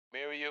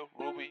Muriel,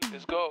 Ruby,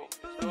 let's go.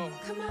 Come on,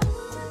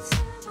 let's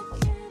have a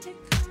candid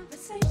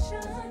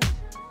conversation.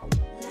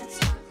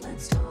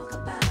 Let's talk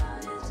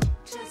about it.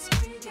 Just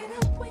bring it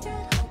up, we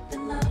got hope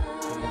and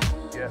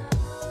love. Yeah.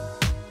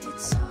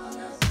 It's all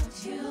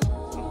about you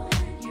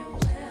and your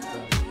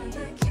well-being.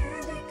 The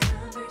Candid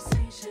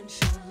Conversation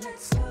Show.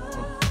 Let's go,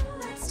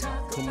 let's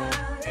talk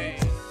about it. Hey,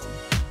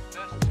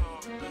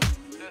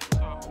 let's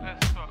talk,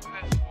 let's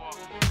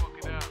walk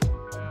it out.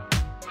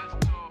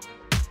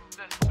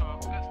 Let's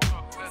talk, walk it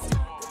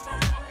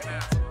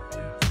out.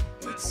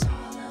 It's all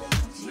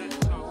about you.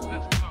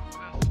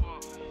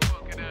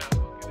 Walk it out.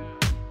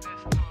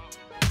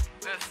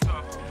 Let's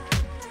talk.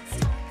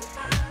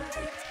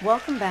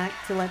 Welcome back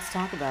to Let's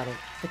Talk About It,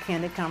 the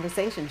Candid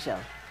Conversation Show.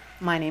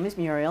 My name is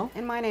Muriel.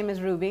 And my name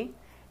is Ruby.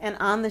 And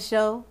on the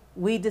show,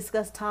 we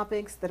discuss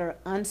topics that are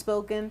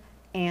unspoken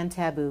and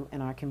taboo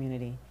in our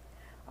community.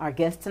 Our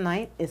guest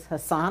tonight is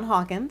Hassan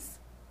Hawkins.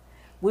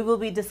 We will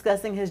be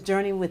discussing his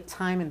journey with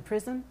time in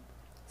prison,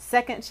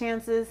 second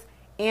chances,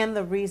 and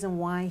the reason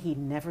why he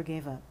never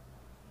gave up.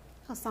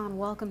 Hassan,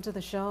 welcome to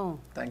the show.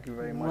 Thank you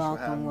very much Welcome,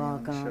 for having me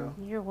on the welcome.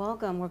 show. You're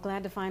welcome. We're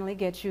glad to finally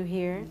get you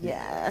here.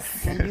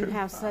 Yes. And you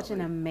have such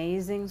an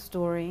amazing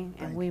story, and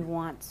Thank we you.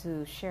 want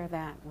to share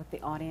that with the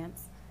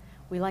audience.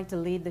 We like to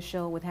lead the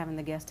show with having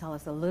the guests tell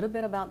us a little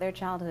bit about their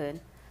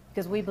childhood,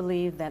 because we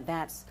believe that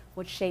that's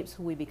what shapes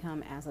who we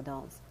become as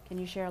adults. Can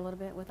you share a little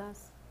bit with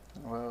us?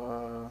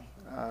 Well,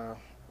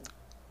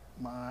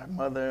 my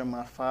mother and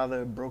my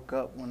father broke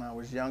up when I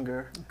was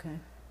younger, Okay.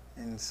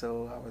 and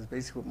so I was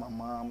basically with my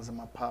moms, and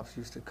my pops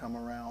used to come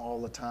around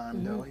all the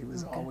time, though. He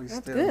was Okay. always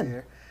That's still good.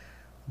 there.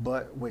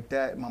 But with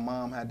that, my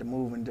mom had to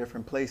move in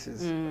different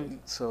places.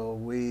 So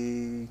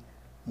we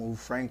moved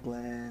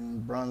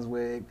Franklin,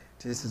 Brunswick.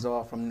 This is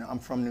all I'm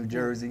from New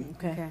Jersey.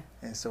 Okay.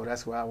 And so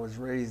that's where I was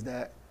raised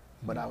at.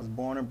 But I was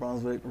born in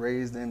Brunswick,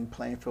 raised in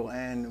Plainfield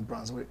and New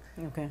Brunswick.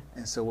 Okay.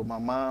 And so with my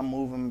mom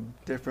moving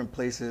different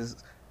places,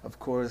 of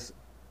course,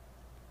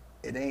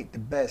 it ain't the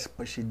best,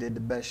 but she did the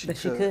best she But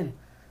could. she could.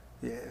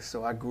 Yeah,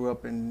 so I grew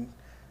up in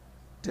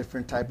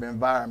different type of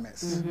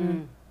environments.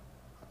 Mm-hmm.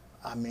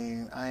 I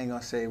mean, I ain't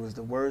gonna say it was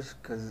the worst,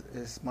 because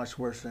it's much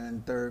worse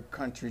than third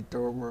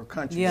world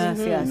countries. Yes,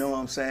 yes. You know what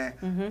I'm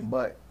saying?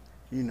 But,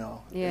 you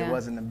know, Yeah. it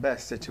wasn't the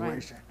best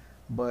situation.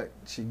 But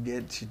she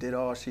did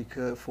all she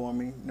could for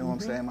me. You know what I'm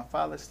saying? My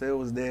father still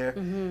was there,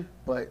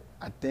 but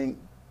I think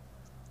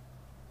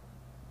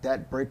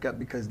that breakup,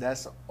 because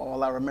that's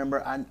all I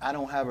remember. I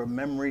don't have a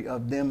memory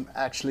of them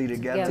actually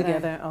together.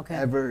 Together, okay.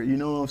 Ever, you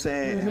know what I'm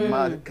saying?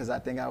 Because I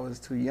think I was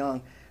too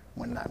young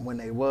when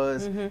they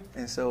was,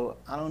 and so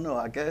I don't know.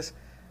 I guess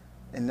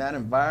in that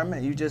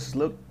environment, you just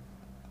look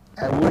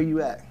at where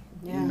you at,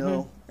 Yeah. you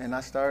know. And I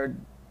started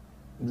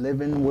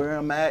living where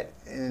I'm at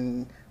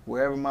and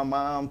wherever my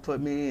mom put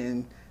me,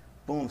 and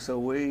boom. So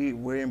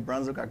we're in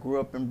Brunswick. I grew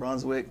up in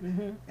Brunswick,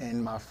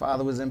 and my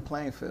father was in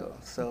Plainfield.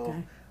 So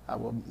Okay.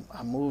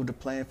 I moved to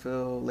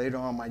Plainfield later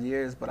on in my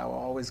years, but I will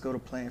always go to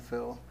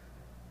Plainfield,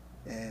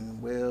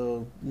 and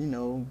we'll, you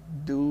know,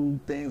 do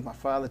things. My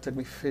father took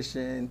me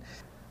fishing,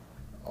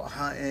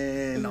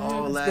 hunting,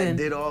 all that's that, good.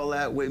 did all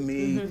that with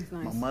me. Nice.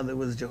 My mother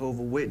was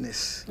Jehovah's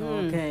Witness.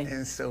 Okay.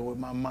 And so with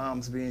my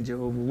mom's being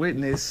Jehovah's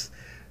Witness,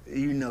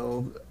 you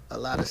know, a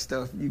lot of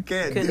stuff you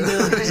can't Couldn't do.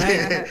 do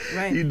it.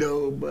 Right. You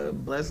know,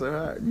 but bless her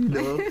heart, you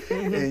know.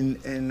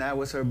 and that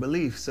was her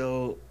belief.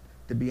 So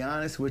to be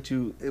honest with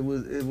you, it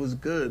was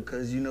good,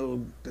 because, you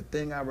know, the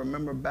thing I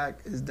remember back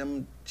is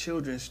them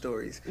children's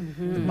stories,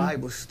 the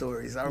Bible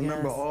stories. I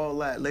remember Yes. all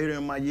that later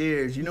in my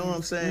years, you know what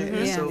I'm saying?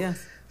 And Yeah. so,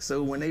 Yes.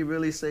 so when they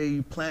really say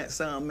you plant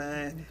something,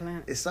 man,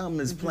 plant. it's something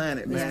that's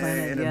planted, man,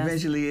 planted, and yes.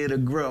 eventually it'll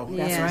grow.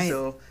 That's And right.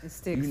 So, It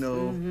sticks. you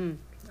know,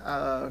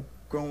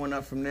 growing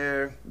up from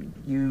there,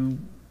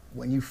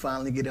 when you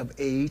finally get of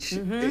age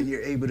and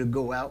you're able to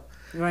go out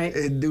Right.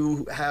 and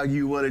do how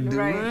you want to do,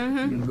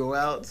 Right. you go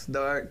out,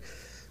 start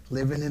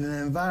living in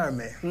an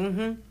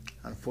environment.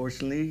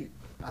 Unfortunately,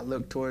 I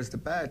looked towards the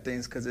bad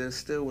things, because it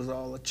still was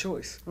all a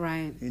choice.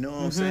 Right. You know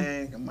what I'm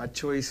saying? And my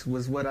choice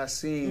was what I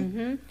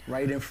seen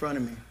right in front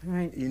of me.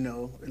 Right. You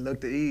know, it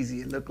looked easy.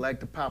 It looked like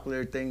the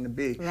popular thing to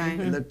be. Right.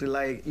 It looked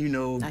like, you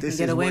know, I can this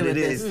get is away what it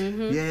with is.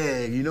 this. Yeah,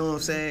 you know what I'm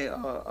saying?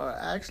 Or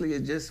actually,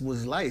 it just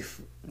was life.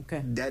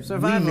 Okay. That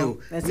Survival. we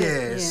knew. That's yeah,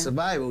 it. Yeah.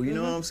 survival. You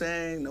know what I'm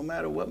saying? No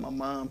matter what my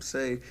mom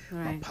say,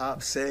 my Right.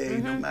 pop say,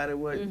 no matter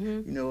what,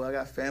 you know, I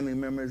got family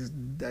members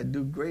that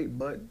do great,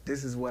 but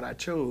this is what I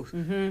chose.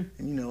 And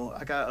you know,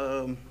 I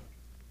got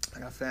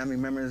family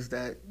members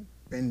that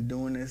been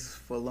doing this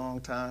for a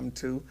long time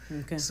too.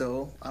 Okay.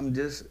 So I'm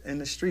just in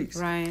the streets.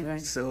 Right.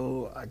 Right.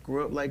 So I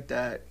grew up like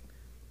that.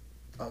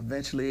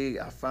 Eventually,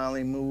 I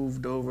finally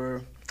moved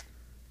over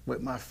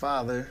with my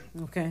father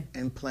Okay.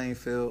 in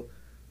Plainfield,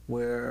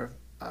 where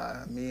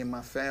me and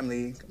my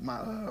family,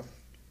 my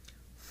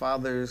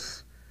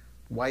father's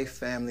wife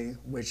family,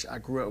 which I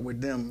grew up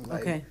with them,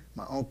 like Okay.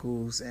 my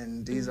uncles,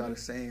 and these are the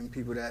same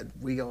people that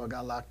we all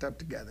got locked up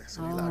together.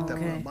 So we Oh, locked up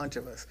with okay. a bunch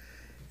of us.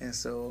 And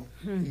so,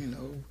 you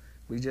know,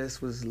 we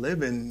just was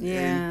living.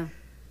 Yeah. And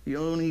you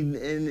only,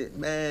 and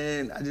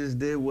man, I just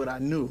did what I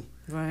knew.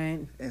 Right.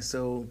 And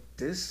so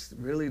this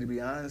really, to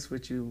be honest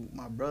with you,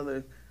 my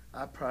brother,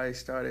 I probably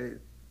started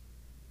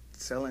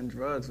selling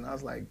drugs when I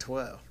was like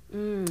 12.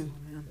 Mm.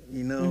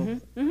 You know,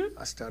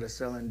 I started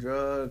selling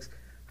drugs,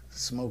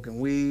 smoking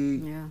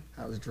weed. Yeah.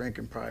 I was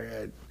drinking probably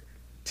at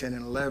 10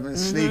 and 11,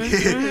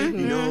 sneaking.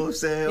 You know what I'm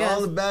saying? Yes.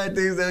 All the bad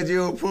things that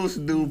you're supposed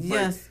to do, but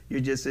Yes. you're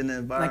just in the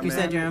environment. Like you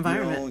said, your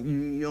environment.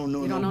 You don't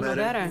know You no don't know no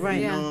better. better. Right.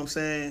 You Yeah. know what I'm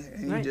saying?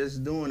 And Right. you're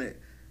just doing it.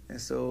 And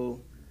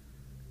so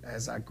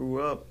as I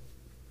grew up,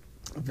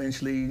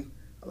 eventually,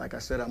 like I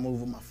said, I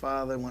moved with my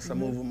father. Once I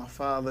moved with my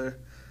father,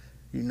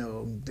 you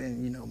know,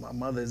 then, you know, my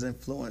mother's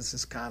influence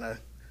is kind of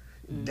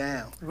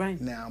down. Right.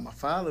 Now, my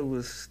father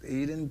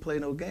he didn't play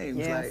no games.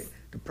 Yes. Like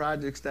the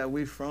projects that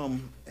we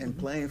from in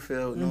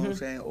Plainfield, you know what I'm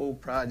saying? Old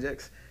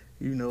projects,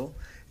 you know.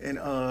 And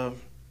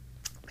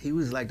he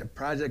was like the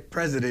project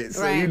president.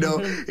 So, you Right. know,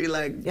 he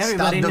like, Everybody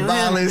stop the knew him.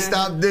 violence,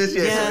 stop this.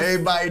 Yeah, Yes. so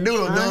everybody knew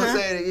him. You know what I'm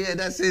saying? Yeah,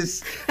 that's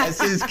his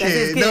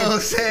kid. You know what I'm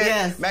saying?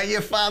 Yes. Man, your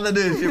father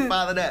this, your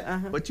father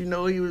that. But you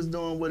know, he was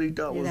doing what he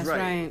thought Yeah, was that's right.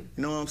 right.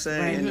 You know what I'm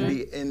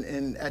saying?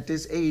 And at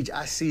this age,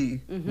 I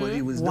see what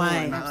he was doing. Why?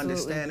 And I Absolutely.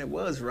 understand it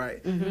was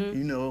right.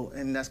 You know,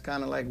 and that's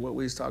kind of like what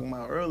we was talking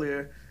about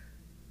earlier.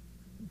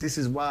 This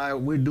is why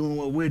we're doing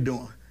what we're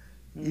doing.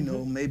 You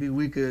know, maybe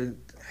we could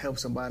help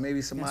somebody.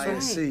 Maybe somebody will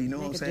right. see. You know Make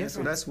what I'm a saying? So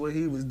difference. that's what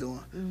he was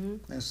doing.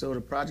 And so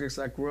the projects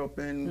I grew up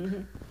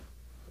in,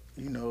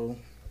 you know,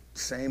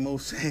 same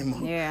old, same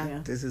old. Yeah.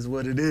 Yeah. This is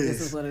what it is.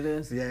 This is what it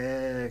is.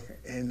 Yeah,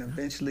 and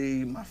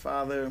eventually my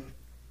father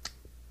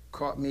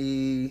caught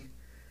me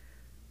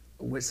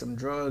with some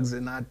drugs,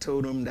 and I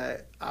told him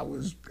that I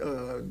was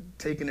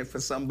taking it for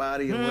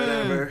somebody or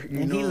whatever.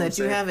 You And know he what let I'm you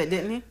saying? have it,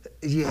 didn't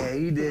he? Yeah,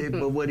 he did.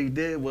 But what he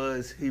did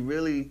was he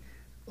really,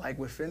 like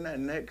within that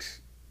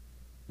next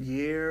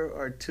year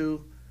or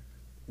two,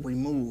 we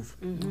moved.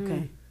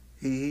 Okay.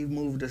 He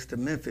moved us to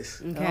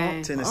Memphis,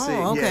 Okay. Tennessee.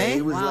 Oh, okay. Yeah,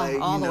 he was Wow,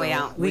 like, all you the know, way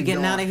out. We getting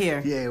going. out of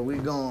here. Yeah, we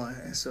going.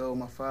 And so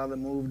my father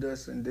moved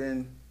us, and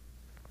then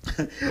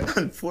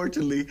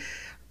unfortunately,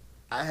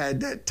 I had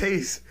that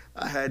taste.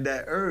 I had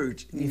that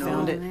urge. You know,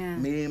 found it.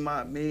 man.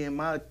 me and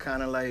my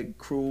kind of like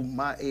crew,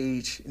 my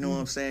age. You know what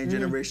I'm saying?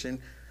 Generation.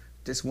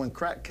 Just when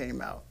crack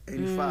came out,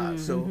 '85.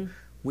 So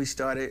we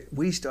started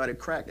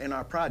crack in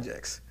our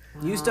projects.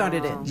 You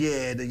started it.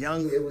 Yeah,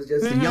 it was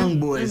just the young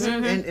boys.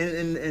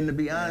 And to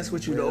be honest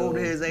with you, the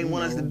older heads ain't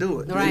want us to do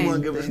it. They Right.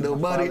 wouldn't give us no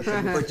money.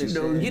 But you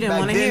know, You didn't back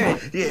wanna then-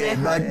 hear it. Yeah,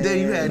 back then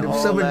you had them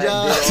all summer that,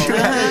 jobs. did all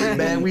that.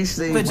 Man, we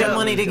saved Put your up.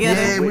 money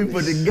together. Yeah, we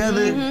put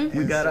together. We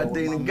And got our so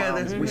thing my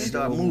together. mom We was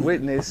start a moving.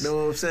 witness. You know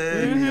what I'm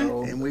saying? You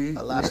know, And we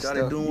a lot of started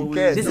stuff doing what you we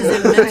can't was This doing.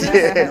 is in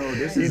Memphis? No,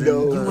 this is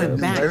know, You went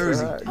back.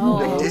 Jersey. Oh,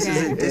 Like, this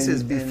okay. is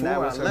And before that I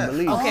was her left.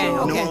 belief. Okay, You know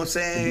okay. what I'm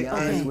saying? To be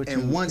honest And, with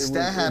and you, once it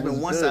that was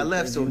happened, once good, I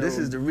left, 'cause, so you this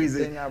know, is the the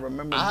reason thing I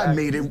remember I back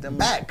made is it them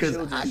back because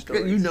children's I,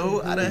 stories. you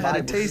know, I done had a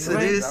Bible taste of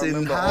stories. this I and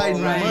remember hiding all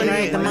the that. money.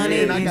 Right, the money,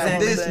 And I got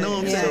exactly. this, know what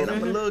I'm Yeah. saying?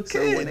 I'm a little So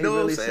kid, when they know what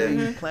I'm really say saying?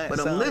 you plant But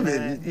I'm something, living,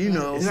 man, you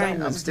know. it's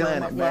something I'm was still in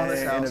my planted, father's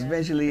man, house. and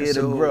eventually And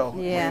it'll so grow.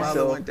 Yeah. My father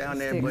So, went down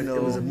there, you but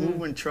it was a know,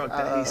 moving truck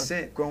that he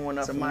sent growing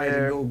up from somebody to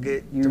there, go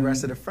get you- the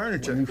rest of the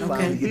furniture. when you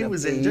finally He get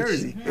was of in age,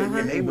 Jersey,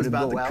 and they able was to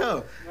about go to out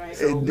come. and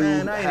So, do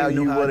man, I how didn't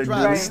you know how wanna to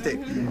drive do a it. stick.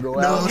 You Know go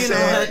what out. I'm You know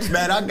saying? what?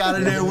 Man, I got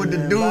in there with the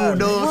dude,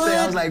 know what I'm saying?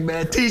 I was like,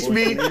 man, teach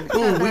me.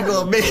 Ooh, we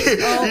gonna make it,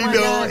 Oh, you my know?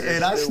 gosh.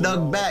 And I There was snuck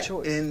no back,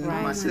 choice. and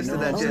Right. my sister Oh,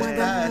 that my just gosh.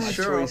 passed, My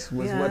Cheryl, choice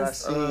was what I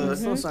Yes. seen. I'm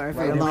so sorry for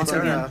right your in loss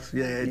front again. of us.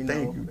 Yeah, You thank know,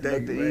 you, it thank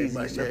looked you. very Yeah,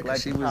 much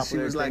 'cause she was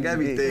popular like thing to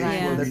everything. be. Yeah.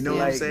 You know Looked what I'm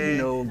like, saying?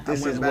 you know, I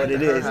this went is back what to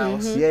it her is.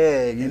 house.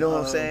 Yeah, you know what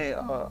I'm And, saying?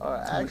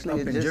 Actually, up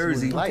it in just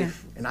Jersey, was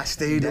life. and I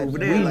stayed That's over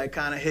there, we. like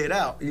kind of head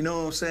out. You know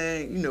what I'm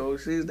saying? You know,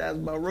 that's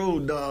my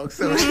road dog.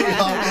 So she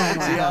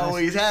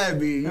always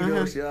had me. You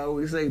know, she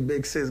always say,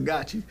 "Big sis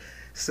got you."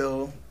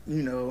 So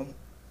you know,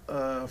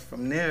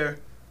 from there,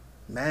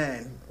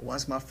 man,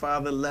 once my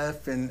father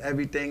left and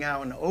everything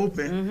out in the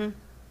open,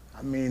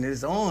 I mean,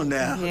 it's on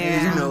now.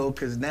 Yeah. You know,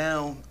 because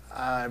now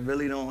I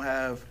really don't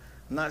have.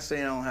 I'm not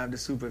saying I don't have the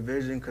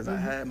supervision because I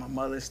had my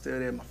mother still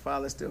there, my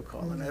father still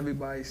calling,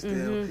 everybody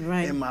still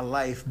Right. in my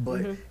life,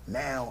 but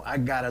now I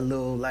got a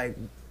little like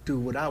do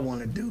what I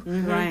want to do.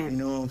 Right. You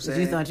know what I'm But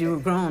saying? you thought you were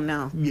grown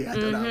now. Yeah, I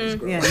thought I was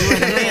grown. Yeah, you were the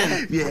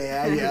man.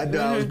 yeah, I thought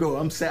I was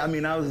grown. I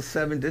mean, I was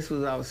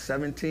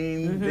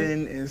 17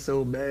 then, and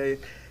so bad.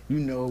 You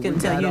know, Couldn't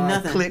we tell got you our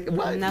nothing. clique.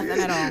 What? Nothing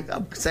at all.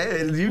 I'm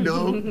saying, you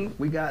know,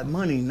 we got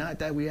money. Not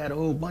that we had a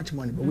whole bunch of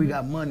money, but we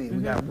got money.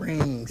 We got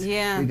rings.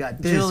 Yeah. We got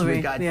this. Jewelry.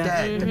 We got Yeah.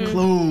 that. The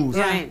clothes.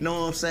 Right. You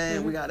know what I'm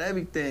saying? We got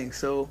everything.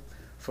 So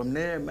from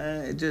there,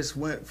 man, it just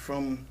went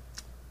from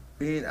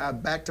being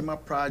back to my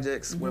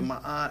projects with my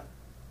aunt,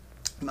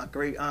 my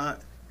great aunt,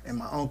 and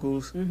my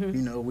uncles. You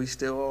know, we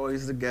still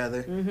always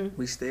together.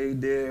 We stayed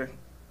there.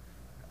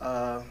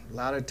 A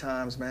lot of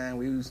times, man,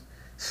 we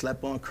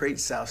slept on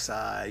crates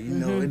outside. You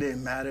know, it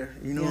didn't matter.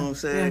 You know Yeah, what I'm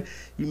saying? yeah.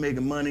 You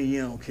making money,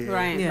 you don't care.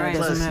 Right, Yeah, it right.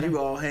 doesn't Plus, matter. you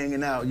all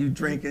hanging out, you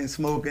drinking,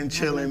 smoking,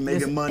 chilling, making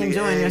Just money,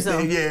 enjoying yourself.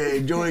 everything. Yeah,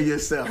 enjoying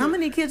yourself. How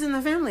many kids in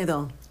the family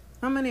though?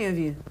 How many of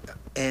you?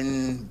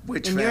 And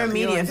which In your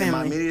family? immediate In my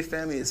family? immediate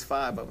family, it's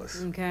 5 of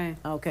us. Okay.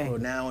 Okay. Well,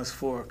 now it's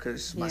 4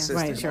 because my Yeah. sister,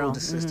 Right, Cheryl. older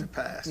sister,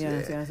 passed.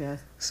 Yes, yeah. yes.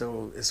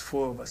 So it's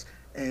 4 of us,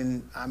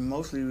 and I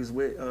mostly was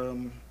with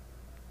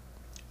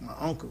my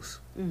uncles.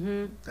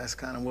 Mm-hmm. That's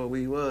kind of what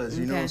we was.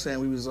 You know what Okay. I'm saying?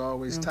 We was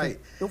always tight.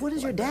 But what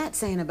is your Like that. dad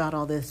saying about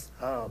all this?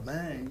 Oh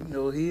man, you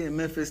know he in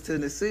Memphis,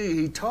 Tennessee.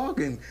 He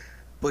talking,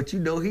 but you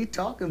know he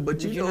talking,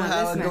 but you You're know not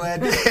how listening. I go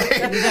at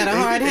that. You got a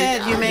hard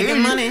head. You I making hear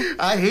you. money.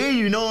 I hear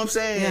you. Know what I'm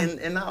saying?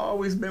 Yeah. And I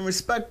always been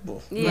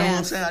respectful. You know what Yeah,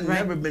 I'm saying? I right.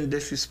 never been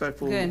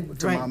disrespectful Good.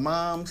 to Right. my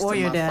moms, Or to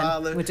your my dad,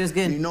 father, which is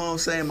good. You know what I'm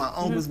saying? My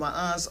uncles, my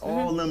aunts,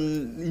 all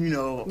them. You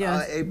know,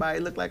 Yes.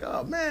 everybody look like,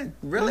 oh man,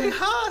 really,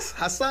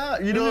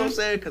 Hassan? You know what I'm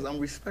saying? Because I'm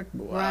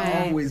respectful. Right.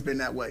 I've always been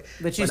that way.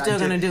 But you I still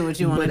gonna do what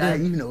you wanna But I,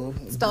 do. you know,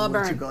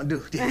 Stubborn. what you gonna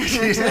do?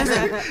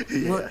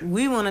 Yeah. What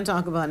we want to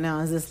talk about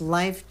now is this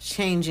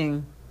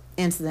life-changing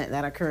incident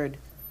that occurred.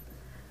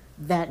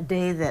 That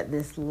day that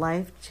this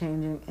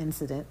life-changing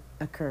incident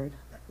occurred,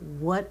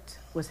 what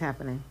was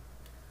happening?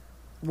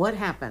 What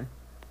happened?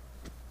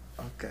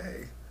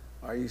 Okay.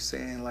 Are you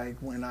saying like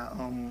when I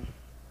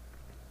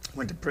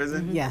went to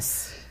prison?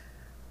 Yes.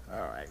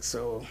 All right.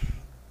 So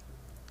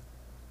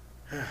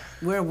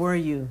Where were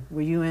you?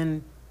 Were you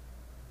in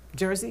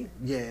Jersey?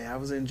 yeah, I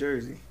was in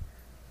Jersey.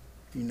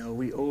 You know,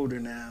 we older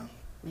now.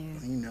 Yeah.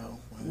 You know,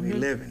 when we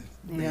living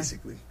Yeah.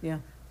 basically, Yeah.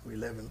 we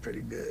living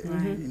pretty good.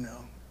 Right. You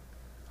know,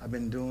 I've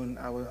been doing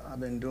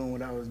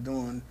what I was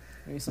doing.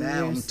 Maybe some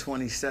Now I'm years.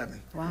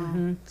 27. Wow.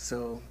 Mhm.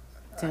 So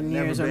 10 I've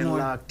years never or been more.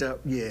 locked up.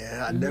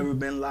 Yeah, I've never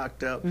been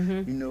locked up.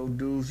 Mhm. You know,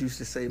 dudes used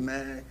to say,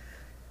 man,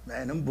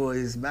 them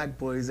boys, Mac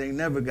boys, ain't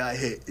never got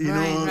hit. You know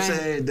Right, what I'm right.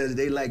 saying?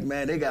 They like,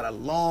 man, they got a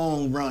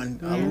long run,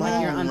 a long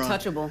Like you're run.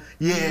 untouchable.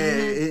 Yeah,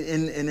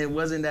 and it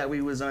wasn't that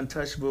we was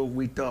untouchable.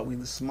 We thought we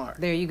was smart.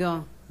 There you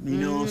go. You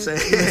know what I'm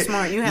saying? You were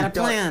smart. You had a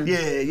thought- plan.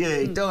 Yeah.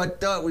 He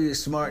thought we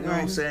was smart. You know what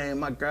I'm Right. saying?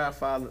 My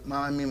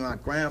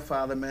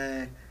grandfather,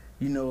 man.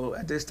 You know,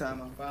 at this time,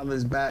 my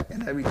father's back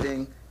and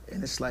everything,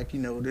 and it's like, you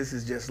know, this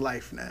is just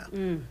life now.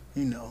 Mm.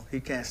 You know, he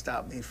can't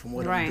stop me from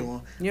what Right. I'm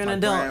doing. You're an My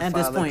adult at this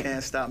grandfather point.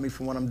 can't stop me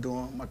from what I'm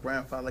doing. My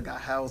grandfather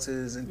got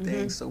houses and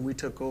things, so we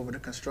took over the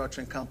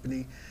construction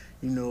company.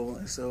 You know,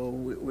 and so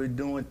we're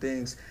doing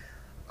things.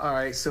 All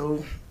right,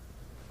 so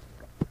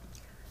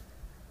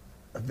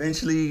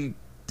eventually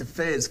the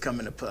feds come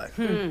into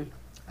play.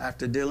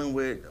 After dealing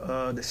with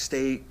the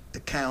state, the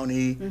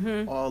county,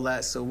 all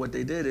that. So what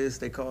they did is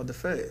they called the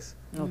feds.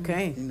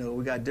 Okay. You know,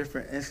 we got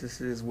different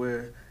instances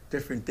where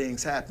different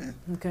things happen.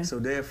 Okay. So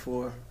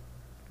therefore,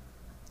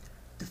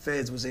 the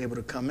feds was able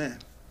to come in.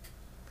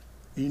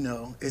 You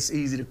know, it's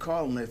easy to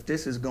call them if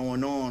this is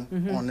going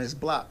on this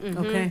block.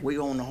 Okay. We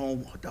own the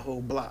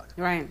whole block.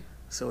 Right.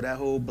 So that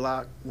whole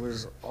block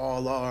was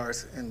all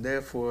ours, and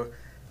therefore,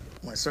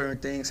 when certain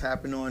things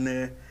happen on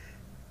there,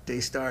 they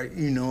start,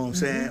 you know what I'm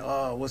saying,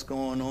 oh, what's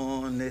going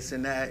on, this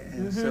and that.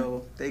 And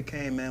so they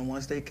came in.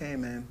 Once they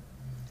came in,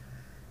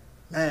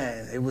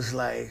 man, it was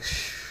like,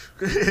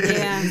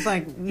 Yeah. It's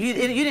like you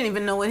didn't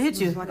even know what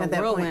hit you It's like a at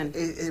that whirlwind.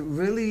 point. it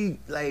really,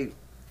 like,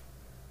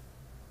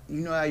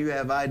 you know how you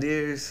have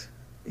ideas,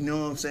 you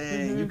know what I'm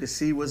saying? You can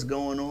see what's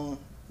going on,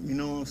 you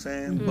know what I'm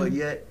saying? But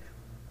yet,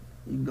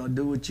 you're going to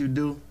do what you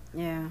do.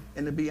 Yeah.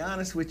 And to be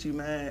honest with you,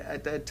 man,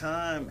 at that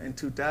time in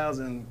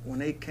 2000, when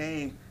they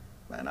came,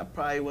 man, I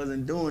probably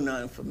wasn't doing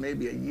nothing for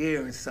maybe a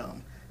year and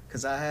something.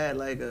 Cause I had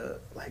like a,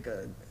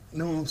 you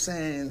know what I'm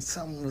saying?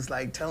 Something was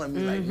like telling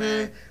me like,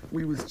 man,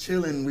 we was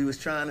chilling. We was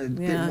trying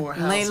to Yeah, get more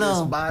lay houses,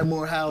 low. buy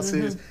more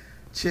houses,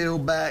 chill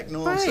back, you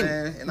know what I'm Right.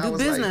 saying? And I Do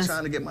was business. like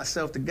trying to get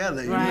myself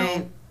together, you Right.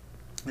 know?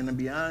 And to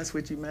be honest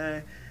with you,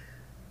 man,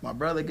 my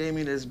brother gave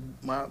me this,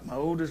 my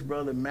oldest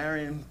brother,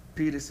 Marion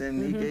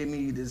Peterson, he gave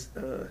me this,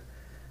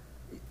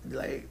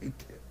 like,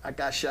 I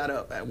got shot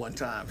up at one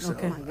time. So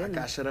Okay. I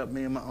got shot up,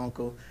 me and my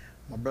uncle.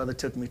 My brother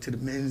took me to the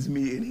men's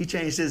meeting. He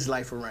changed his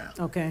life around.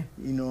 Okay.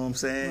 You know what I'm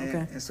saying?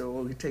 Okay. And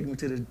so he take me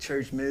to the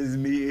church men's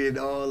meeting,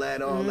 all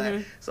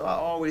that. So I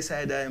always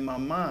had that in my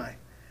mind.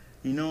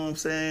 You know what I'm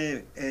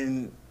saying?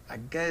 And I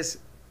guess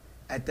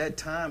at that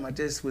time, I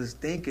just was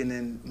thinking,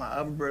 and my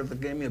other brother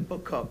gave me a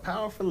book called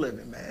Power for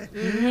Living, man.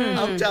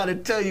 I'm trying to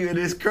tell you, it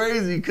is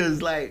crazy,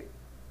 because, like,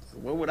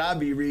 what would I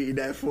be reading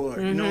that for?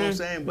 You know what I'm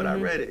saying? But I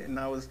read it, and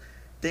I was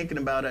thinking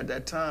about it at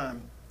that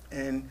time.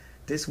 And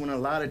this when a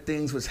lot of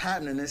things was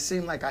happening, it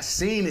seemed like I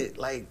seen it.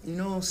 Like, you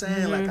know what I'm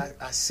saying?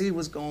 Like, I see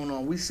what's going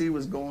on. We see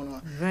what's going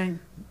on. Right.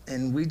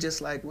 And we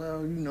just like,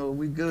 well, you know,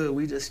 we good.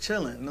 We just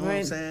chilling. You know what I'm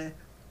Right. saying?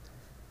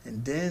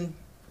 And then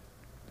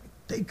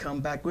they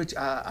come back, which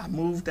I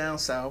moved down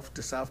south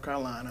to South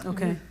Carolina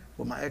Okay.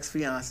 with my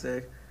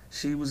ex-fiance.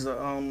 She was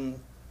a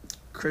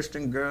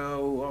Christian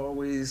girl who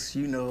always,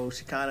 you know,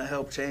 she kind of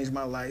helped change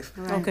my life.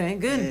 Right. Okay.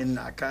 Good. And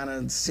I kind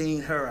of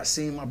seen her, I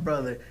seen my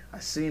brother, I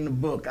seen the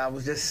book. I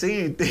was just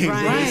seeing things.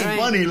 Right, And it's right.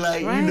 funny,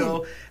 like, Right. you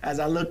know, as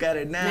I look at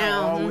it now,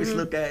 Now, I always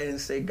look at it and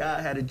say,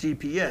 God had a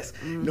GPS.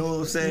 You know what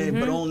I'm saying?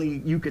 But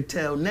only you could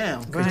tell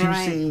now, because Right. you've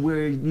Right. seen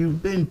where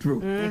you've been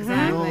through. You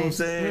know what I'm Exactly.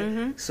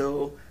 saying?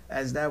 So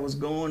as that was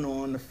going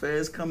on, the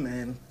feds come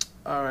in.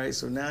 all right,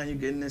 so now you're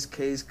getting this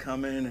case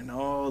coming and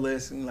all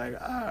this, and like,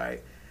 all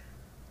right.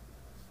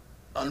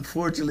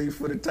 Unfortunately,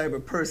 for the type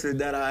of person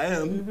that I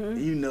am,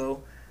 you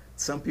know,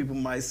 some people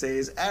might say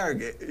it's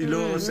arrogant, you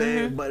know what I'm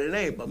saying? But it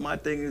ain't. But my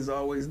thing is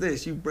always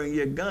this: you bring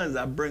your guns,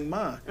 I bring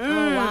mine.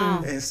 Oh,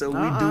 wow. And so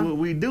we do what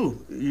we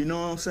do, you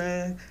know what I'm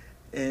saying?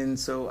 And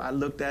so I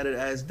looked at it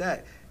as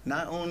that.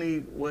 Not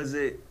only was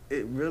it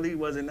really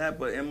wasn't that,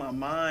 but in my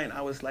mind,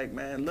 I was like,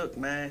 man, look,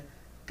 man,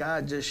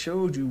 God just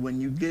showed you when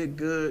you get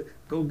good,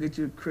 go get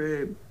your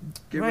crib,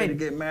 get ready to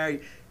get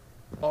married,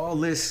 all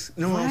this,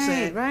 you know what I'm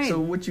saying? Right. So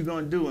what you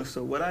gonna do? And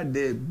so what I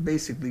did,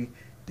 basically,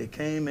 they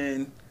came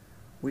in,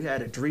 we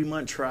had a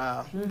 3-month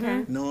trial,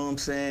 you know what I'm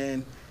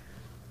saying?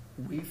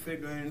 We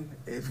figuring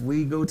if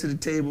we go to the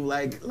table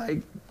like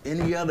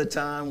any other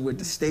time with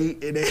the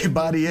state and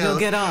everybody else. You'll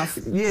get off.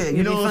 Yeah, you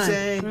You'll know be what I'm fine.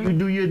 saying? You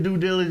do your due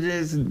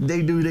diligence,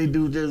 they do their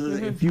due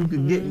diligence. If you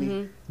could get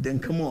me, then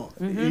come on.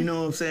 You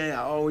know what I'm saying?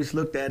 I always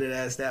looked at it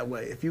as that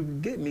way. If you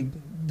could get me,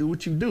 do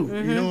what you do.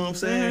 You know what I'm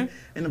saying?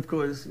 And of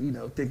course, you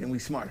know, thinking we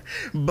smart.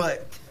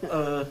 But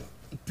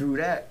through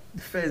that,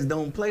 the feds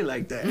don't play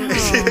like that.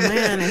 Oh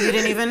man, and you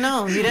didn't even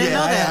know. You didn't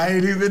know that. I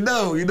didn't even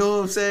know. You know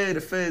what I'm saying?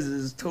 The feds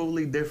is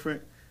totally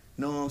different.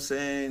 You know what I'm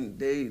saying?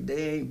 They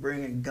ain't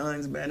bringing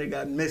guns, man. They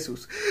got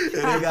missiles.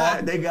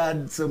 And they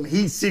got some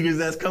heat seekers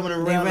that's coming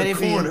around ready the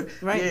for you, corner.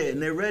 right. Yeah,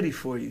 and they're ready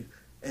for you.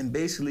 And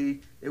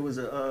basically, it was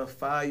a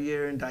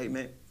 5-year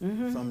indictment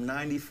from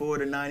 94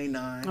 to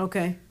 99.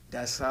 Okay.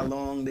 That's how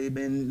long they've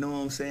been, you know what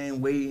I'm saying,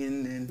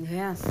 waiting and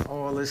Yes.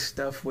 all this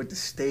stuff with the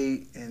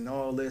state and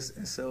all this.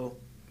 And so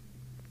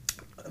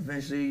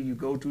eventually you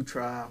go through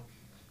trial,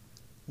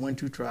 went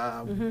through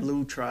trial,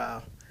 blew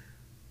trial.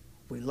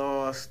 We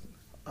lost.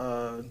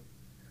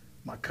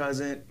 My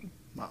cousin,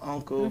 my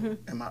uncle,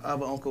 and my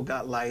other uncle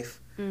got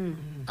life.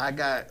 I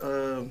got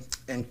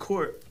in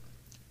court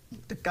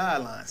the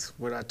guidelines,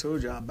 what I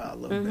told y'all about a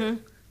little bit.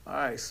 All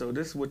right, so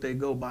this is what they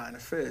go by in the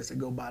feds. They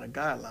go by the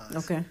guidelines.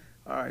 Okay.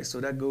 All right,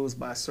 so that goes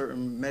by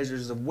certain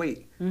measures of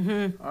weight.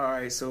 All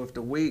right, so if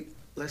the weight,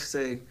 let's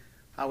say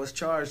I was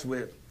charged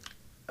with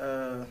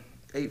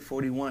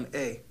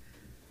 841A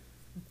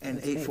and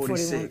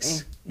 846.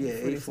 841A. Yeah,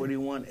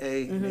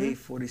 841A and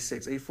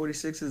 846.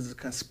 846 is a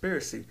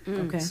conspiracy.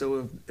 Okay.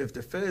 So if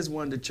the feds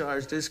wanted to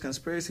charge this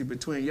conspiracy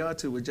between y'all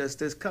two with just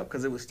this cup,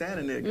 because it was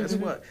standing there, guess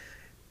what?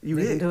 You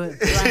They hit. can do it.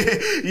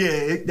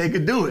 Yeah, they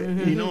could do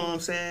it. You know what I'm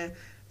saying?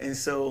 And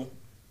so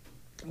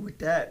with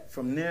that,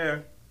 from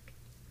there,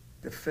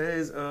 the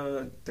feds,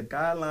 the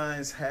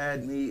guidelines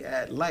had me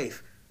at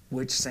life,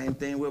 which same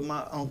thing with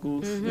my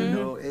uncles, you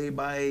know,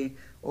 everybody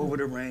over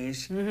the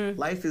range.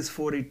 Life is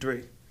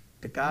 43.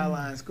 The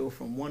guidelines go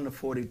from 1 to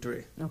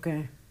 43.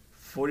 Okay.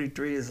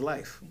 43 is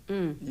life,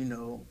 you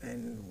know,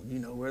 and, you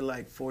know, we're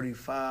like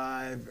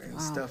 45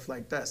 and stuff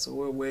like that. So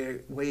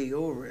we're way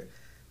over it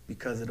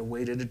because of the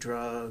weight of the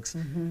drugs.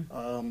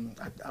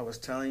 I was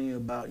telling you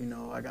about, you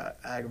know, I got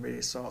aggravated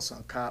assaults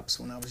on cops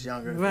when I was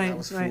younger. Right, I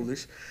was right.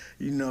 foolish,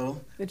 you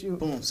know. Did you?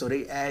 Boom. So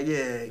they add,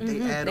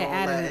 they add They all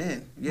added that it.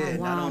 in. Yeah,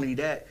 Oh, not wow. only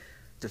that,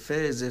 the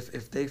feds,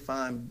 if they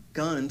find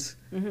guns,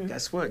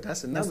 guess what?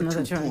 That's another,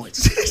 another 2 charge.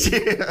 points. Yeah,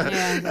 they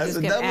That's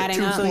just kept another adding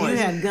 2 up. So points. you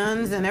had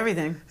guns and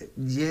everything.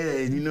 Yeah,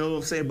 you know what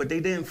I'm saying? But they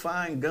didn't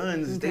find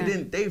guns.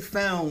 Okay. They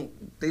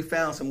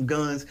found some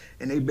guns,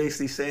 and they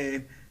basically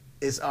saying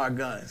it's our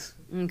guns.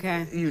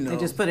 Okay. You know, They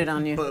just put it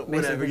on you, But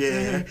whatever,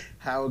 basically.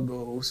 how it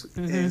goes.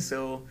 And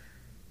so,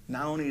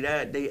 not only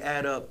that, they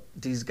add up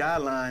these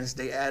guidelines.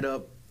 They add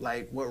up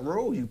like what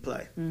role you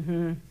play.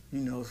 You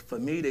know, for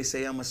me, they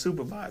say I'm a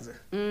supervisor.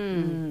 You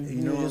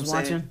know what I'm just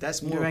saying? watching,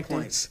 That's more directing.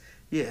 points.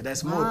 Yeah,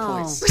 that's more Wow.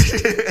 points.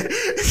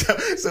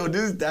 so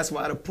that's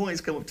why the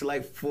points come up to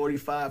like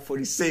 45,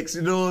 46.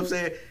 You know what I'm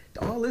saying?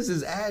 All this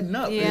is adding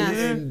up. Yeah.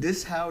 And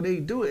this how they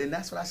do it. And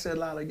that's what I said a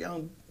lot of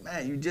young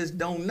man, you just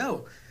don't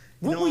know.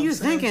 What know were I'm you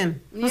saying?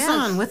 thinking, Yes.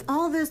 Hassan? With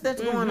all this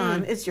that's going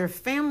on, it's your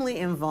family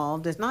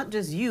involved. It's not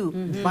just you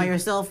by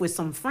yourself with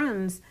some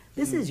friends.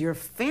 This is your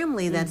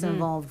family that's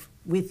involved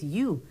with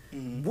you.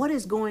 What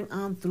is going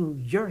on through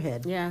your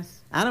head?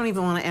 Yes. I don't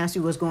even want to ask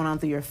you what's going on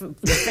through your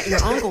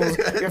uncles,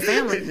 your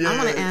family. I'm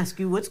going to ask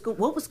you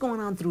what was going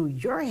on through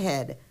your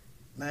head.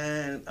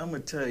 Man, I'm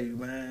gonna tell you,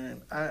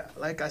 man.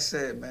 Like I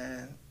said,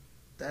 man,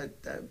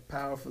 that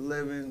powerful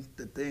living,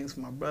 the things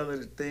my brother,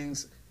 the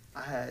things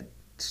I had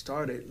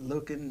started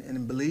looking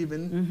and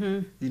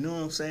believing. You know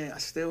what I'm saying? I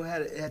still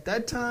had it at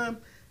that time.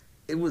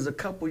 It was a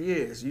couple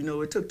years. You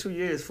know, it took 2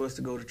 years for us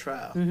to go to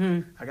trial.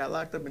 I got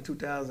locked up in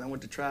 2000. I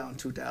went to trial in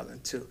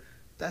 2002.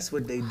 That's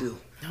what they do.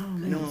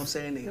 You know what I'm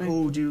saying? They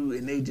hold you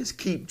and they just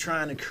keep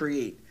trying to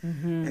create.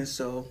 And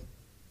so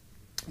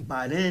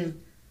by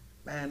then,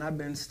 man, I've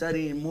been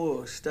studying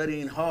more,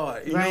 studying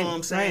hard. You know what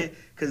I'm saying?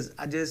 Because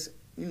I just,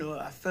 you know,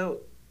 I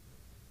felt,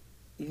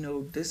 you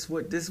know, this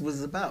what this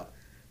was about.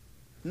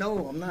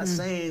 No, I'm not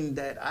saying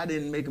that I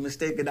didn't make a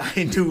mistake and I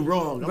didn't do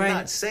wrong. I'm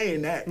not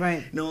saying that. Right.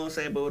 You know what I'm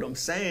saying? But what I'm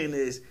saying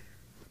is,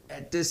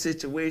 at this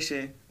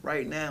situation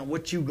right now,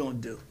 what you gonna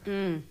do?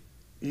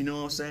 You know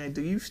what I'm saying?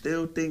 Do you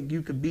still think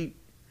you could beat?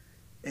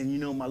 And you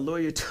know, my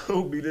lawyer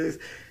told me this.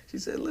 She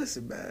said,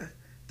 listen, man,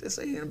 this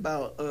ain't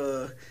about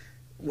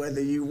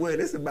whether you win.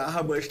 It's about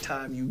how much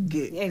time you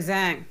get.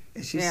 Exact.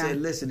 And she Yeah.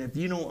 said, listen, if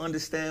you don't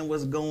understand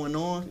what's going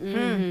on, You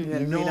gotta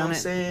you know read what on I'm it.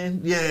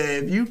 saying? Yeah,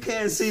 if you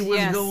can't see what's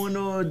Yes. going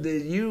on,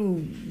 then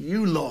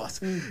you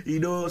lost. You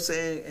know what I'm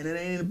saying? And it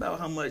ain't about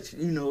how much,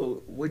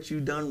 what you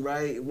done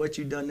right, what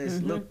you done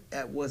this. Look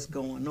at what's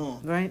going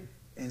on. Right.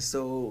 And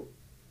so,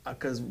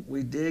 because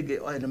we did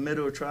get, in the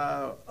middle of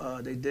trial,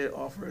 they did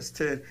offer us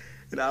 10.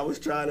 And I was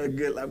trying to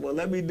get like, well,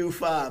 let me do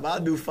 5. I'll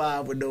do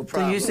 5 with no So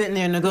problem. you're sitting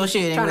there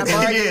negotiating Trying with to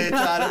them. bargain. Yeah,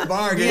 trying to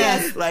bargain.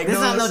 Yes. Like, This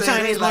is know not what no I'm saying?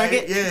 Chinese Like,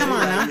 market. Yeah, Come on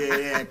like,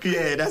 now.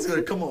 yeah, that's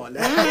good. Come on.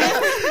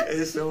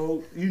 And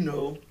so,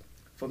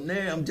 from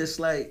there, I'm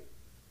just like,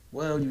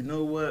 well, you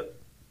know what?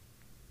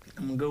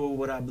 I'm going to go with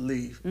what I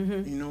believe. You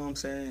know what I'm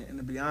saying? And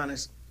to be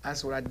honest,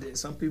 that's what I did.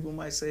 Some people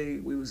might say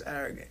we was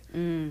arrogant.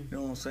 You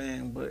know what I'm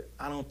saying? But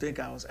I don't think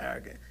I was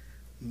arrogant.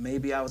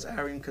 Maybe I was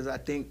arrogant because I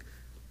think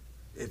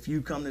if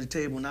you come to the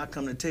table and I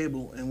come to the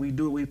table and we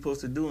do what we're supposed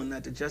to do and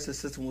that the justice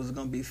system was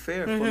going to be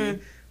fair for me,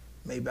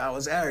 maybe I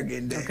was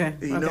arrogant then. Okay,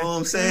 You know what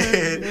I'm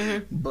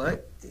saying?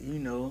 But,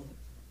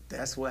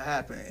 that's what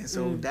happened. And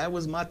so that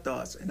was my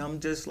thoughts. And I'm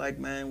just like,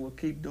 man, we'll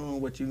keep doing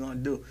what you're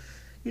going to do.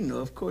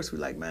 Of course, we're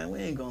like, man, we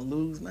ain't going to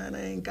lose, man.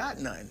 They ain't got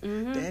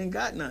nothing. They ain't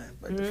got nothing.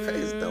 But the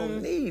feds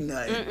don't need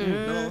nothing. You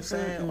know what I'm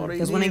saying? All they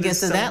Because when it need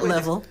gets is to that somebody-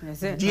 level,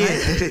 That's it.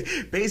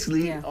 Yeah,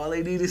 basically, Yeah. all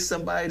they need is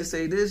somebody to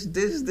say this, and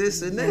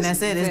this. and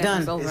that's it. It's Yeah,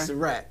 done. it's over. It's a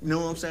wrap. You know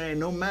what I'm saying?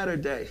 No matter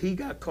that, he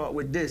got caught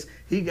with this,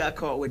 he got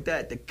caught with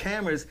that. The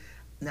cameras,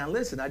 now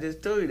listen, I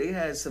just told you, they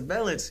had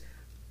surveillance.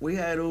 We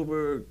had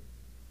over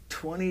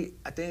 20,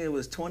 I think it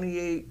was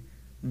 28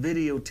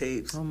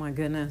 videotapes Oh my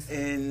goodness.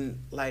 and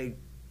like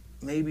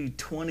maybe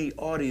 20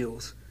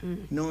 audios. You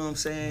know what I'm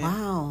saying?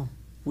 Wow.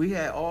 We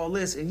had all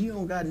this, and you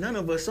don't got none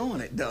of us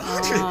on it, though.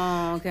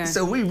 Oh, okay.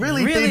 So we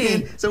really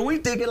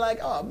thinking like,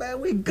 oh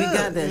man, we good.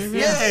 got this,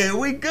 Yeah,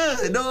 we good.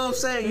 You know what I'm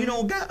saying? You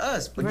don't got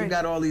us, but you Right.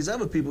 got all these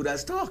other people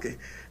that's talking.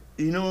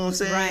 You know what I'm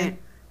saying? Right.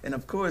 And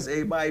of course,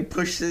 everybody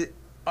pushed it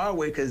our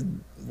way because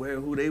we're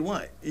who they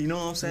want. You know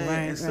what I'm saying? Right,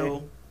 and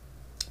so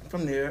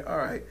from there, all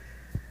right,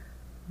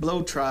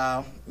 blow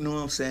trial. You know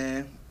what I'm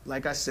saying?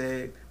 Like I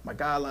said, my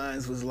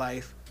guidelines was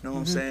life. You know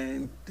what I'm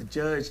saying? The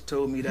judge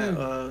told me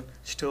that,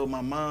 she told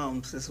my mom,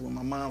 this is when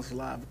my mom's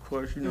alive, of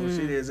course, she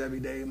is every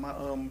day. My,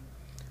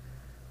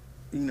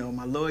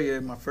 my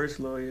lawyer, my first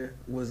lawyer,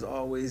 was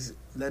always,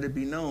 let it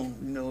be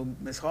known,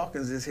 Miss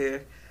Hawkins is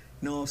here.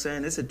 You know what I'm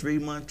saying? It's a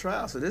 3-month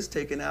trial, so this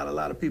taking out a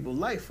lot of people's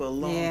life for a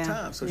long Yeah,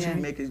 time. So yeah. she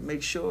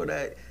make sure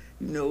that,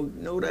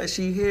 know that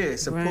she here,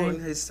 supporting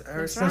her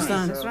That's son. right.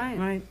 Son. That's right.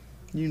 Right.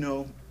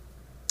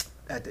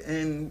 At the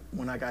end,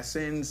 when I got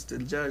sentenced, the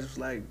judge was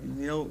like,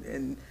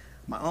 and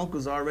my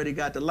uncle's already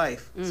got the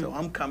life, so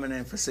I'm coming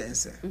in for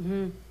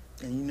sentencing.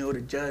 And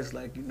the judge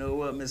like, you know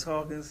what, Miss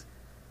Hawkins,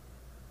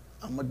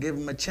 I'm gonna give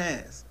him a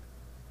chance,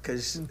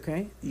 cause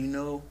Okay.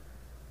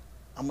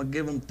 I'm gonna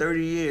give him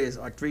 30 years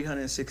or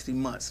 360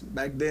 months.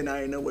 Back then, I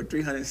didn't know what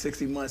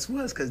 360 months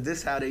was, cause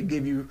this how they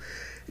give you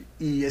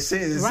your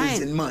sentences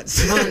Right. in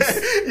months. Months.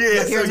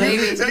 Yeah, Your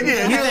baby. You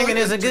thinking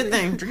it's a good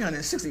thing.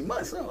 360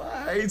 months. Oh,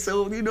 all right.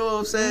 So you know what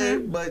I'm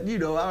saying. But I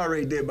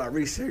already did my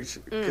research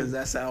because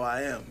that's how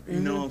I am. You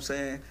know what I'm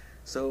saying.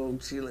 So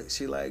she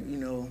like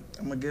I'm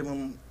gonna give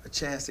him a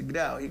chance to get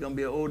out. He gonna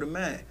be an older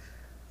man.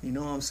 You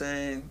know what I'm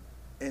saying.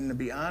 And to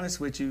be honest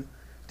with you,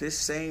 this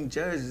same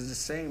judge is the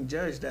same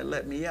judge that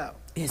let me out.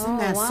 Isn't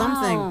that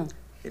something?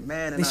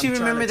 Man, and Did she I'm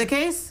trying remember to the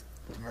case?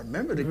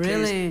 remember the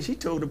Really? case. She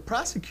told the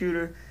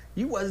prosecutor,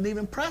 you wasn't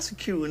even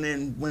prosecuting.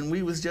 And when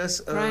we was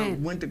just Right.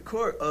 went to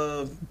court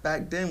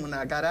back then when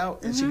I got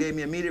out and she gave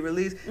me immediate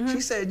release, she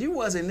said, you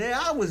wasn't there,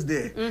 I was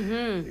there.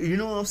 You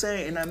know what I'm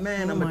saying? And I'm Oh,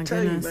 going my to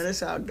tell you, goodness. man, that's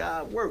how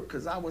God worked.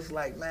 Because I was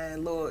like,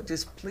 man, Lord,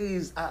 just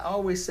please, I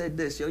always said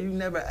this, you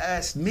never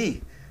asked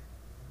me.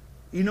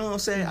 You know what I'm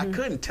saying? I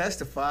couldn't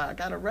testify. I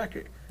got a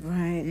record.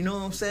 Right. You know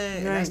what I'm saying?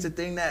 And Right. that's the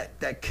thing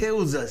that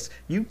kills us.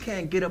 You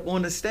can't get up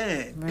on the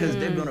stand because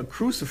they're going to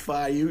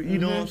crucify you, you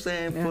know what I'm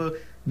saying, Yeah. for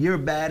your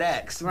bad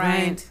acts.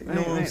 Right. You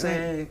know what I'm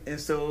saying? And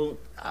so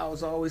I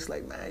was always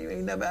like, man, you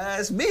ain't never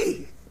asked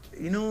me.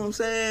 You know what I'm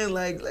saying?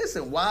 Like,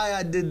 listen, why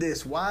I did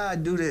this, why I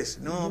do this.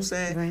 You know what I'm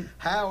saying? Right.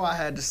 How I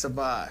had to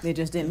survive. They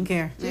just didn't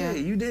care. Yeah,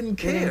 you didn't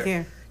They care. didn't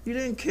care. You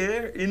didn't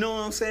care. You know what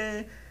I'm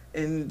saying?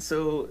 And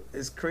so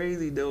it's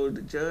crazy though.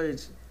 The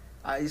judge,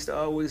 I used to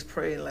always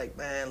pray like,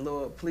 man,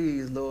 Lord,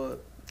 please, Lord,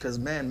 because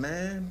man,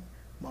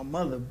 my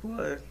mother,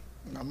 boy,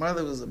 my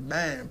mother was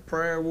a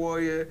prayer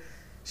warrior.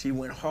 She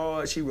went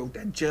hard. She wrote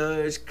that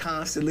judge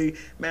constantly.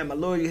 Man, my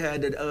lawyer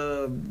had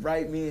to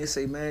write me and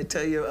say, man,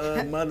 tell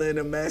your mother and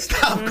the man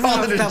stop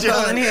calling the Stop judge.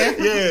 calling here.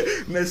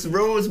 Yeah, Miss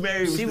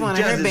Rosemary was She the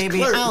wanted her judge's baby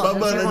clerk. out. My She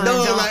mother, wanted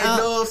no, John like, out.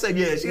 no, said,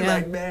 yeah. She Yeah.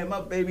 like, man, my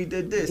baby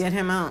did this. Get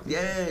him out. Yeah,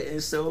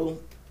 and so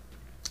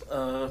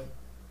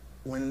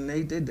when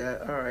they did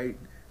that, all right,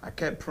 I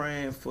kept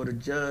praying for the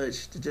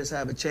judge to just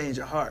have a change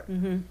of heart,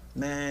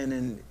 man,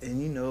 and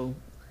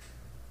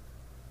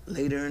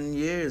later in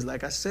years,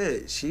 like I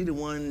said, she the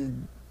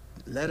one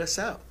let us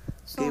out.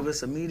 gave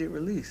us immediate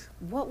release.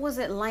 What was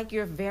it like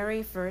your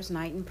very first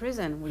night in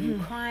prison? Were you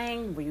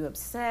crying? Were you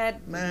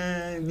upset?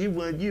 Man,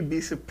 you'd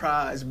be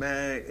surprised,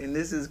 man. And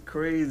this is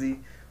crazy,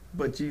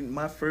 but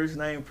my first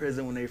night in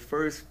prison, when they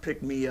first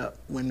picked me up,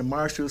 when the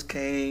marshals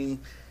came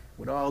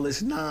with all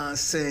this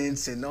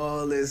nonsense and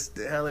all this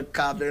the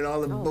helicopter and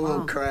all the bull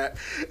wow. crap.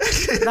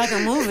 Like a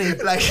movie.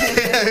 Like,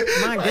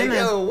 My like, goodness.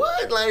 yo,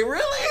 what? Like,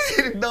 really?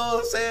 You know what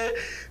I'm saying?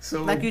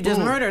 So Like you just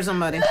boom. murdered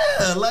somebody.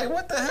 Yeah, like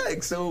what the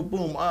heck? So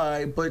boom, all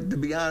right. But to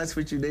be honest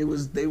with you, they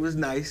was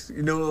nice.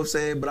 You know what I'm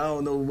saying? But I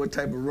don't know what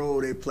type of role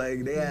they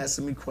played. They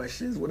asking me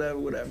questions, whatever.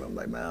 I'm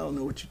like, man, I don't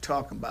know what you're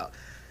talking about.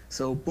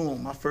 So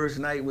boom, my first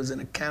night was in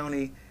a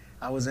county.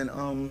 I was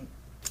in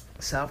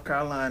South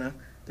Carolina.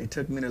 They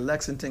took me to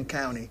Lexington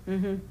County.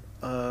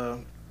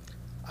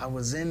 I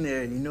was in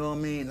there, you know what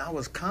I mean? I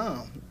was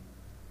calm.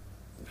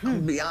 I'm gonna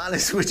be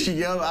honest with you,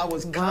 yo. I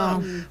was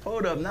calm.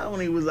 Hold up, not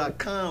only was I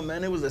calm,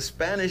 man, it was a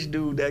Spanish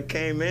dude that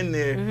came in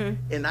there,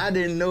 and I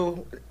didn't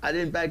know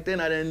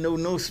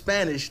no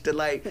Spanish to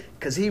like,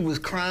 cause he was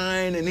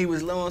crying and he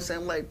was low and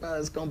saying, I'm like, bro,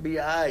 it's gonna be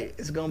all right.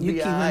 It's gonna You be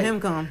keeping all right. him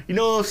calm. You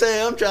know what I'm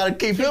saying? I'm trying to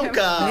keep him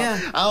calm. Yeah.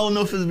 I don't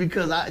know if it's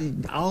because I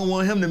don't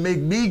want him to make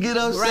me get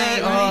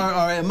upset,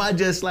 Right. or am I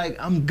just like,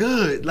 I'm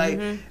good? Like,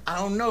 I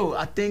don't know.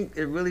 I think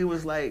it really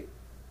was like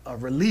a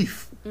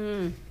relief.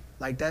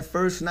 Like that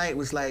first night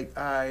was like,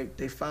 all right,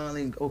 they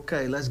finally,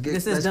 okay, let's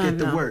get to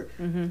now. work.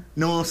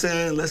 Know what I'm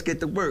saying? Let's get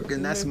to work.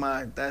 And that's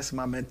my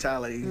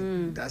mentality.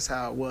 That's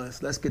how it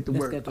was. Let's get to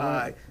work. get to All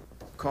work. right,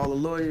 call a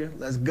lawyer.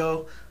 Let's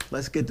go.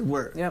 Let's get to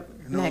work. Yep.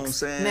 You know what I'm Next.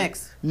 saying?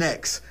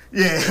 Next.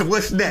 Yeah,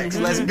 what's next?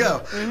 Let's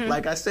go.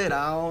 Like I said,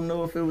 I don't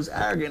know if it was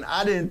arrogant.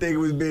 I didn't think it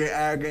was being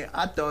arrogant.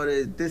 I thought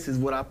this is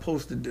what I'm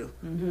supposed to do.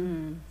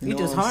 You You know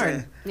just what I'm hard.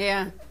 saying?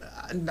 Yeah.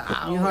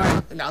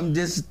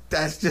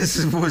 That's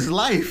just was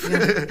life.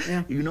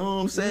 Yeah. You know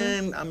what I'm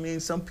saying? I mean,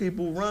 some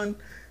people run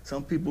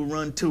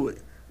to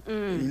it. You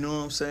know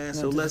what I'm saying?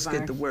 So to the let's fire.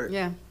 get to work.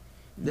 Yeah.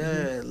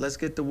 Yeah, let's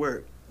get to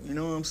work. You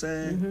know what I'm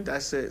saying?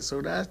 That's it.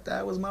 So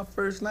that was my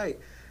first night.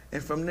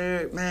 And from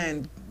there,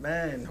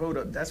 man, hold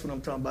up. That's what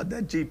I'm talking about.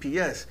 That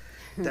GPS,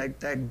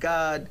 that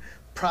God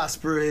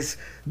prosperous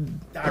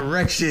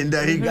direction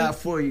that He got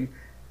for you.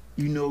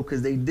 You know,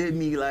 because they did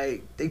me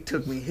like, they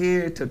took me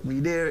here, took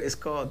me there. It's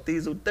called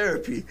thesil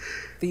therapy.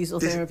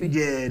 Thesil therapy?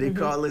 Yeah, they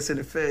call this in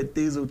the Fed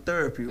thesil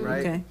therapy,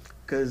 right? Okay.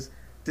 Because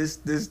this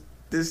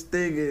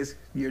thing is,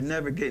 you're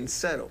never getting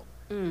settled.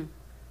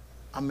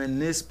 I'm in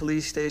this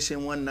police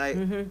station one night,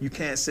 you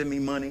can't send me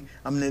money.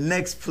 I'm in the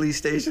next police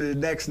station the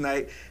next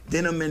night.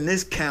 Then I'm in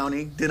this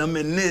county. Then I'm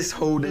in this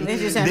holding. They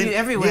just have you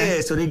everywhere.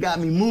 Yeah, so they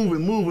got me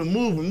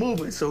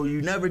moving. So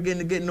you never getting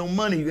to get no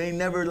money. You ain't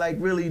never like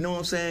really, you know what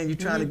I'm saying? You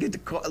trying to get the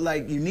call,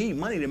 like you need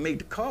money to make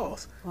the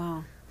calls.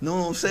 Wow. Know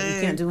what I'm saying?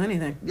 You can't do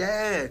anything.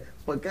 Yeah,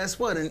 but guess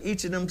what? In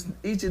each of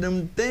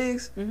them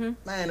things, man,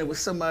 it was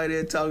somebody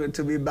there talking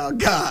to me about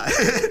God,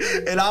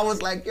 and I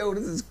was like, "Yo,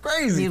 this is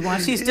crazy."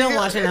 He's still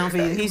watching out for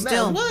you. He's Man,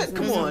 still what?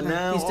 Come on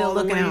now, He's still all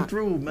looking the way out.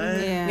 through, man.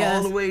 Yeah. Yes.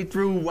 All the way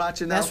through,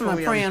 watching That's out from for a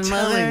me. praying I'm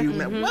mother, telling you,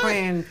 man. What?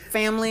 praying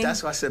family.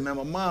 That's why I said, man,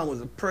 my mom was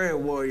a prayer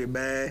warrior,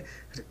 man.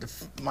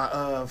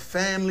 My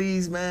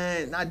families,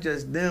 man, not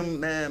just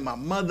them, man. My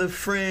mother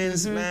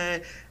friends,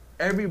 man.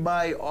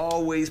 Everybody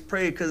always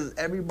prayed because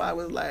everybody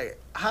was like,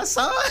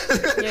 Hassan,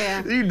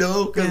 Yeah. you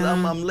know, because Yeah.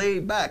 I'm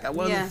laid back. I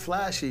wasn't Yeah.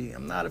 flashy.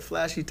 I'm not a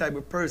flashy type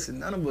of person.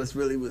 None of us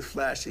really was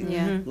flashy.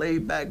 Yeah.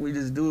 Laid back, we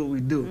just do what we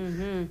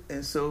do.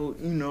 And so,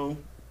 you know,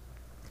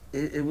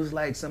 it was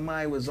like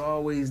somebody was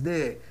always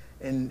there.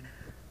 And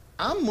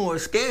I'm more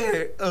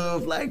scared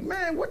of like,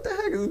 man, what the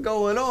heck is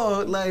going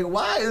on? Like,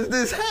 why is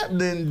this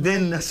happening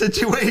than the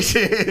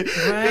situation?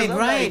 'Cause Right, I'm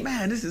right. like,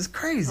 man, this is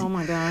crazy. Oh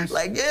my gosh.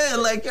 Like, yeah,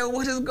 like, yo,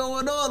 what is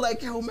going on?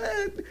 Like, yo,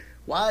 man,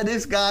 why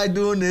this guy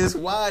doing this?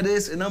 Why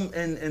this? And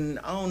and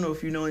I don't know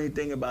if you know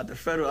anything about the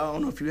federal. I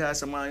don't know if you had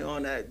somebody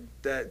on that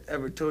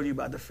ever told you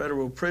about the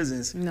federal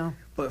prisons. No.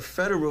 But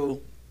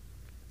federal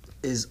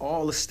is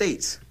all the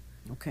states,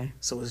 Okay.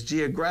 so it's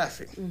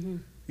geographic.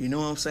 You know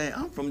what I'm saying?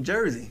 I'm from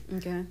Jersey.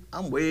 Okay.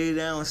 I'm way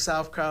down in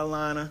South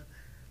Carolina,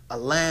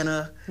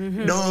 Atlanta. You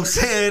know what I'm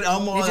saying?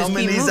 I'm just in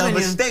keep these moving other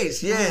you.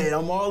 states. Yeah,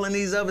 I'm all in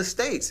these other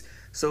states.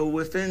 So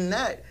within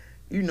that,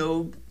 you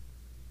know,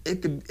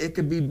 it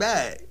could be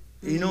bad.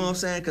 You know what I'm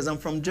saying? Because I'm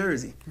from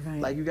Jersey. Right.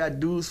 Like you got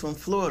dudes from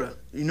Florida.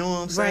 You know what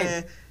I'm Right.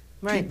 saying?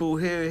 Right. People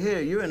here.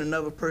 You're in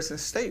another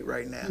person's state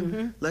right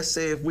now. Let's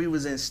say if we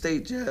was in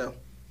state jail,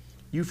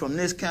 you from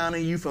this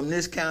county, you from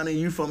this county,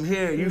 you from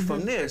here, you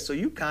from there. So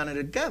you kind of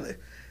together.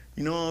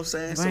 You know what I'm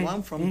saying? Right. So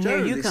I'm from And here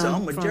you Jersey, so come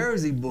I'm a from-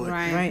 Jersey boy.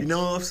 Right. Right. You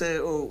know what I'm saying?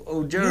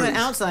 Oh, Jersey. You're an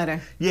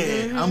outsider.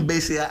 Yeah, I'm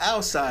basically an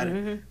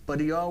outsider. But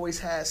he always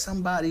had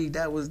somebody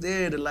that was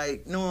there to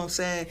like, you know what I'm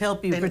saying?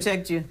 Help you, And-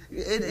 protect you.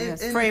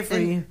 Pray for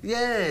you.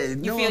 Yeah. You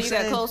know feel what you I'm got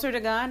saying? closer to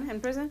God in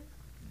prison?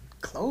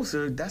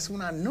 Closer, that's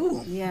when I knew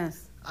him.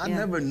 Yes. I Yeah.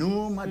 never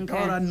knew him. I Okay.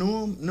 thought I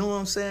knew him. Know what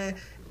I'm saying?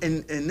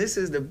 And this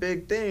is the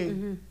big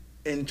thing.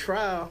 In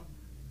trial,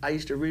 I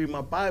used to read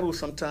my Bible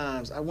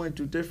sometimes. I went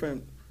through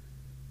different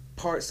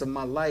parts of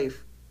my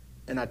life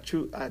and I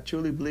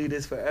truly believe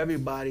this for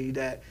everybody,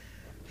 that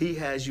he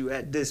has you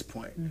at this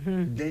point.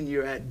 Then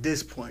you're at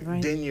this point.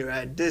 Right. Then you're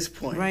at this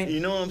point. Right. You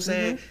know what I'm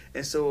saying?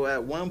 And so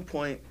at one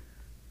point,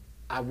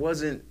 I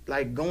wasn't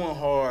like going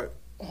hard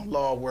on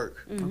law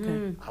work.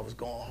 Okay. I was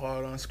going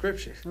hard on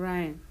scriptures.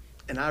 Right.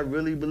 And I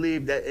really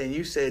believe that, and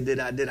you said, did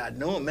I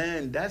know it,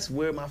 man? That's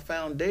where my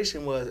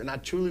foundation was. And I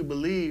truly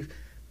believe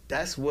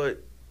that's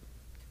what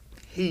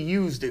he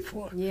used it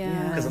for.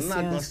 Yeah. Because I'm not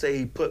Yes, going to yes. say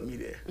he put me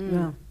there.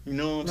 No. You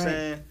know what I'm Right.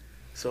 saying?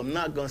 So I'm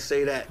not going to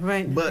say that.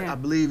 Right. But Right. I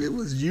believe it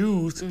was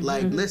used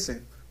like,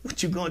 listen,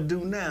 what you going to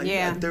do now?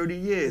 Yeah. You got 30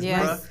 years,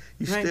 Yes. bruh.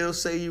 You Right. still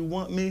say you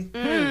want me?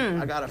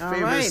 I got a All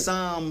favorite right.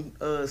 psalm,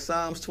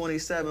 Psalms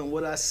 27.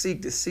 What I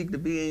seek to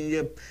be in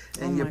your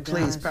Oh my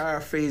place. gosh.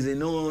 Paraphrasing, you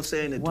know what I'm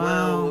saying? To Wow.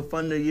 dwell up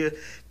under your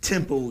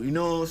temple. You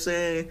know what I'm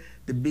saying?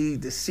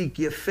 To seek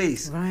your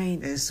face. Right.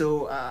 And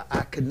so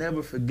I could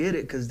never forget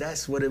it, because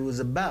that's what it was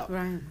about.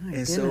 Right. My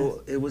And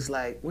so it was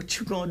like, what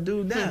you gonna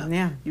do now?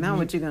 Yeah. Now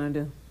what you gonna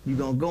do? You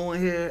gonna go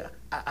in here?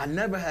 I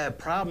never had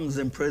problems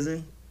in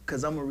prison,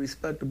 because I'm a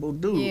respectable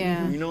dude.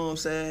 Yeah. You know what I'm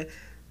saying?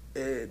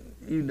 And,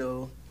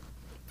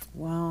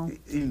 Wow.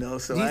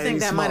 so Do you I think ain't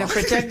that might have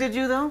small. protected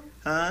you though?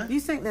 Huh? Do you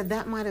think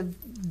that might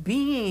have,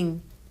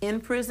 being in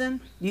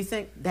prison, do you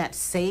think that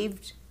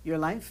saved your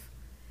life?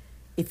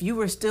 If you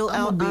were still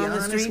I'm out gonna be on the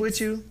honest streets?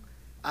 with you.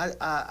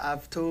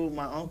 I've told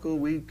my uncle,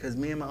 because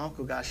me and my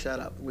uncle got shot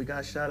up. We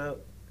got shot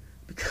up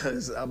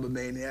because I'm a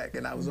maniac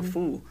and I was a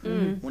fool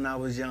when I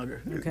was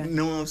younger. Okay. You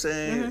know what I'm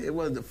saying? It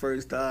wasn't the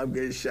first time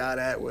getting shot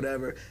at,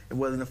 whatever. It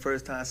wasn't the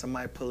first time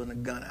somebody pulling a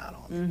gun out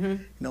on me. You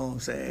know what I'm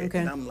saying? Okay.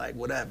 And I'm like,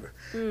 whatever.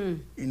 You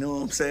know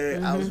what I'm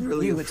saying? I was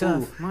really You a were fool.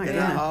 tough. My And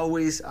God.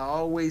 I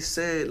always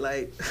said,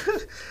 like,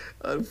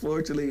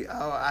 unfortunately,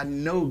 I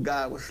know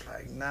God was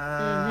like,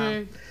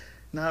 nah.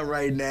 Not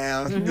right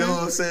now. You know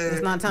what I'm saying?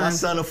 It's not time. My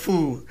son a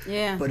fool.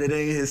 Yeah. But it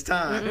ain't his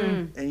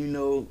time. And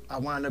I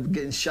wound up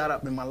getting shot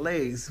up in my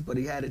legs, but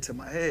he had it to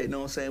my head. You know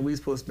what I'm saying? We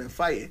supposed to been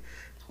fighting.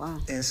 Wow.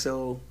 And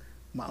so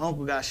my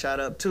uncle got shot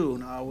up too,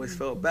 and I always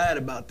felt bad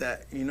about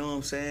that. You know what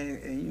I'm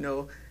saying?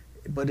 And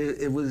but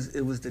it was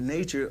the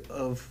nature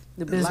of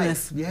The life.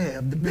 business. Yeah,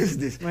 of the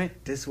business. Right.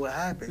 That's what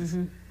happens.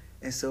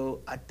 And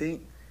so I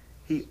think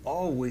he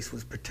always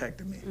was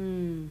protecting me.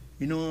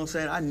 You know what I'm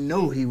saying? I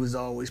know he was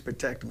always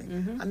protecting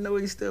me. I know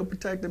he's still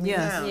protecting me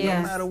Yes, now,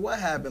 yes. no matter what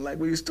happened. Like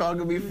we was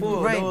talking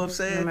before, Right. you know what I'm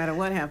saying? No matter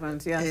what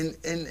happens, yes.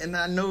 And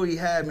I know he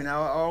had me. And I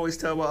always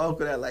tell my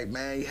uncle that, like,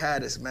 man, he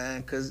had us, man,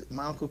 because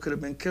my uncle could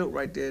have been killed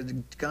right there.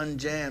 The gun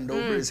jammed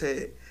over his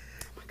head.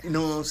 You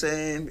know what I'm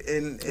saying?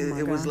 And Oh my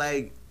it was gosh.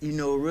 like,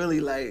 really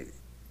like,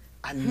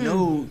 I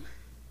know,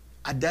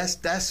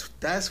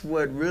 that's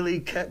what really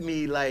kept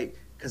me, like,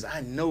 because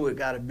I know it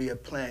got to be a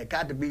plan. It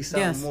got to be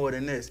something Yes. more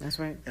than this. That's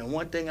right. And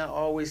one thing I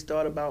always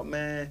thought about,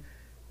 man,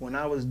 when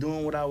I was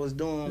doing what I was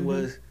doing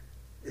was,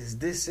 is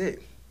this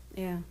it?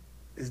 Yeah.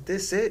 Is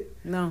this it?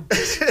 No.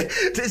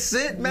 This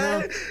it,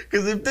 man?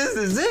 Because if this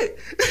is it,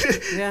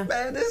 Yeah.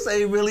 man, this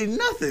ain't really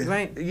nothing.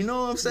 Right. You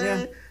know what I'm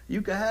saying? Yeah.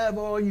 You can have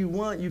all you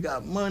want. You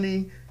got money.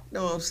 You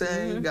know what I'm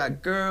saying? You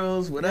got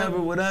girls,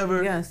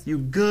 whatever. Yes. You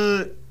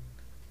good.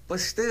 But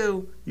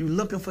still, you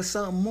looking for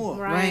something more.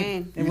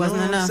 Right. It You wasn't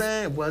know what enough. I'm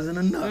saying? It wasn't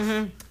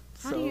enough.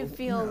 How do you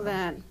feel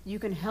that you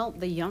can help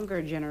the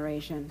younger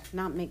generation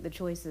not make the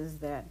choices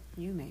that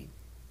you made?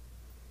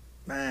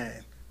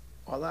 Man,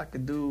 all I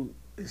could do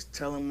is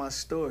telling my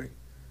story.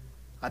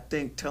 I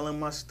think telling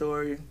my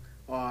story,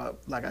 or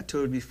like I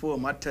told you before,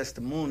 my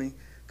testimony,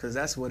 because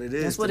that's what it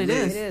is. That's what to it me.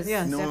 is. It is,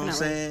 Yes. You know what I'm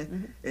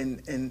definitely.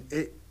 saying? And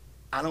it,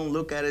 I don't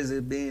look at it as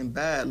it being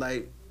bad.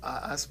 Like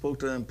I spoke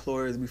to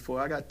employers before.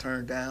 I got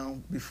turned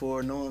down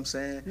before. Know what I'm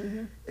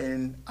saying?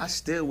 And I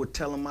still would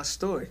tell them my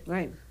story.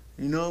 Right.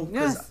 You know,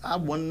 because Yes. I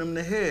wanted them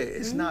to hear it.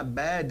 It's not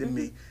bad to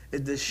me. It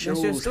just That's your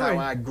shows story.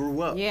 how I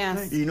grew up.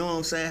 Yes. You know what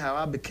I'm saying? How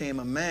I became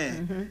a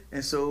man.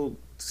 And so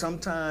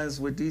sometimes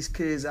with these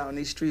kids out in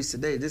these streets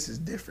today, this is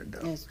different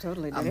though. It's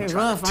totally I'm They're different.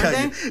 trying to rough, tell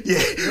aren't you.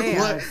 Yeah, They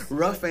what are.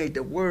 rough ain't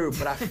the word,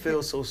 but I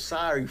feel so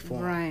sorry for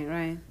them. Right,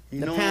 right. You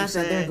The know what I'm path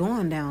that saying? they're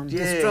going down,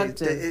 Yeah,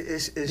 destructive,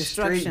 it's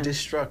straight destruction.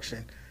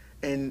 destruction,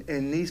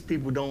 and these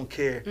people don't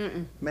care.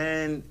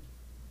 Man,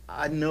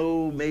 I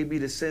know maybe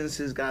the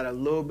sentences got a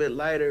little bit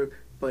lighter,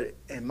 but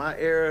in my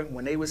era,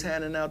 when they was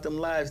handing out them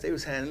lives, they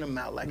was handing them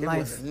out like it Life.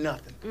 wasn't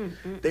nothing.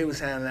 They was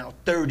handing out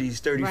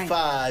 30s,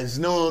 35s,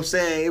 know what I'm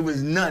saying? It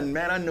was nothing,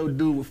 man. I know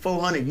dude with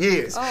 400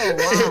 years. Oh,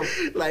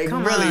 wow. Like,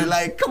 Come really, on.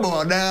 like, come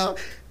on now.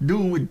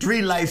 Dude with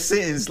 3 life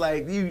sentence,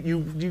 like,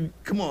 you,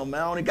 come on,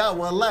 man, I only got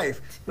 1 life.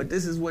 But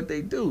this is what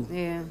they do.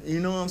 Yeah.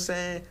 You know what I'm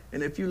saying?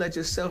 And if you let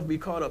yourself be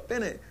caught up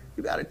in it,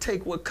 you got to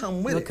take what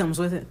come with What it. comes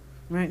with it?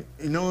 Right.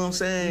 You know what I'm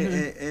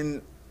saying?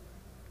 And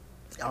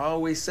I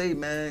always say,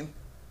 man,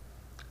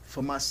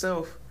 for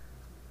myself,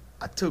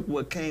 I took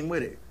what came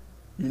with it.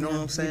 You know Yeah,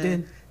 what I'm you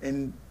saying?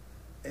 did.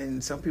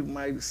 And some people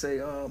might say,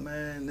 oh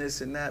man,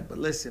 this and that. But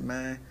listen,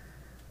 man,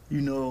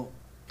 you know,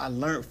 I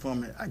learned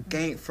from it. I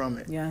gained from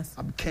it. Yes.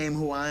 I became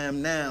who I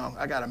am now.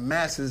 I got a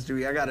master's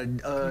degree. I got a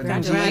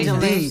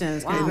Congratulations. GED. Hey,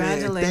 man,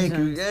 Congratulations. thank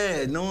you.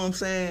 Yeah, know what I'm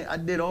saying? I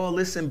did all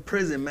this in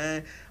prison,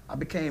 man. I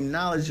became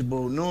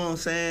knowledgeable. Know what I'm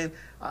saying?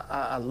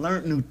 I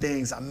learned new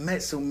things. I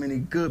met so many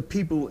good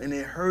people, and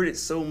it hurted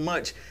so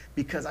much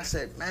because I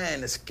said,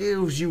 man, the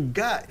skills you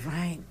got,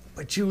 Right.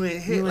 but you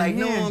ain't hit. You Like, ain't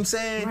know here. what I'm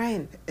saying?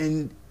 Right.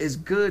 And it's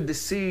good to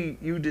see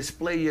you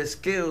display your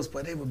skills,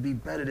 but it would be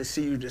better to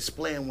see you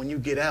display them when you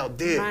get out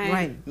there. Right.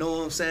 Right. Know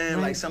what I'm saying?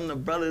 Right. Like some of the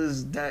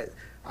brothers that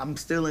I'm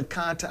still in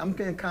contact, I'm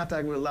getting in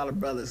contact with a lot of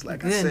brothers,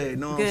 like I Good. said,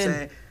 know what Good. I'm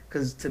saying?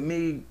 Because to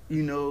me,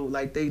 you know,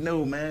 like they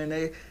know,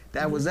 man,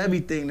 that was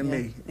everything to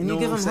me. And know you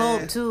give what them I'm hope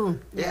saying? too.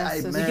 Yeah,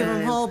 Yes, man. You give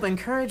them hope,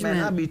 encouragement.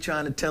 Man, I be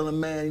trying to tell them,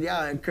 man,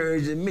 y'all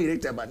encouraging me. They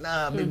talk about,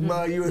 nah, big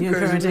bro, you You encouraging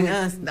encouraging me.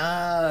 us.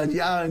 Nah,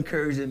 y'all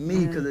encouraging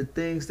me because the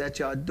things that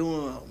y'all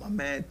doing. My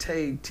man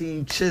Tay,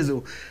 Team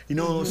Chisel, you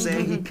know what I'm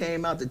saying? He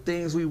came out, the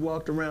things we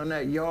walked around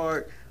that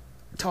yard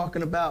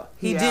talking about,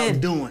 He out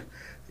did. doing.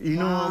 You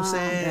know what I'm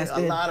saying? That's A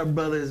good. lot of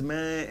brothers,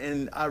 man,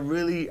 and I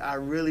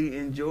really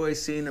enjoy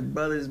seeing the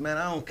brothers, man.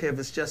 I don't care if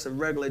it's just a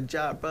regular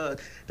job, bro.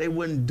 They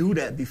wouldn't do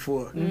that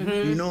before.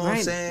 You know what I'm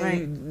Right, saying?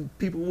 right.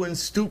 People wouldn't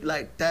stoop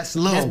like that's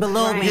low. That's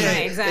below Right, me. Yeah,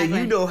 right, exactly. and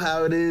you know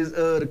how it is.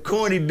 The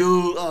corny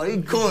dude, oh,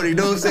 he corny. You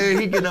know what I'm saying?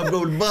 He get up,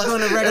 go to the bus,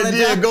 Going to regular and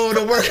then job. going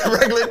to work a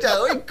regular job.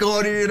 Oh, he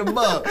corny in the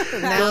bus.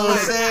 You know what I'm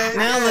saying?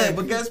 Now Yeah, look.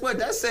 but guess what?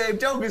 That same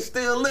joke is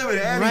still living,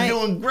 and Right. he's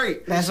doing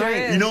great. That's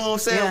right. You know what I'm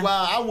saying? Yeah.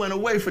 While I went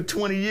away for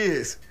 20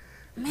 years.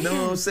 Man, know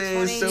what I'm saying?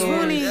 20 So, years.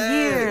 20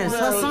 years,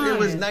 well, Hassan. it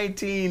was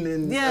 19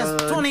 and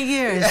Yes, 20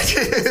 years.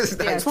 It's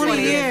Yeah,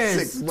 20 years.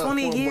 6 months,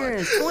 20 4 years.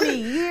 months. 20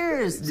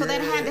 years. So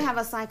that had Yeah. to have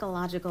a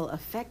psychological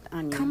effect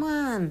on you. Come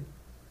on.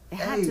 It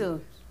had Hey,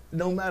 to.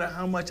 No matter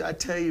how much I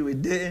tell you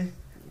it didn't,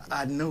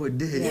 I know it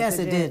did. Yes,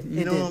 it did.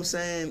 You It know did. what I'm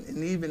saying?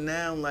 And even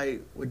now,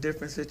 like with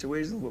different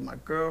situations with my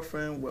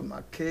girlfriend, with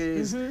my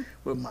kids,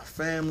 with my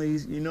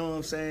families, you know what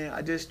I'm saying?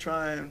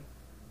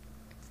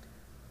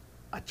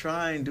 I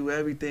try and do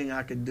everything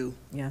I could do.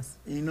 Yes.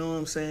 You know what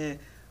I'm saying?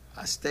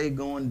 I stay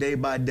going day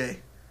by day,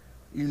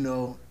 you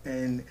know,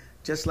 and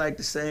just like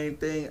the same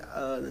thing,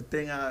 the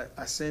thing I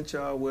sent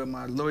y'all where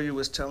my lawyer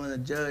was telling the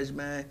judge,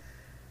 man,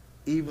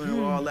 even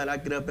with all that, I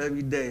get up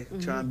every day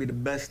trying to be the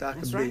best I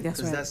That's could right. be, That's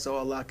because right. that's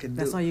all I could do.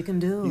 That's all you can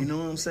do. You know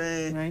what I'm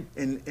saying? Right.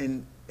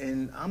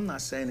 And I'm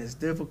not saying it's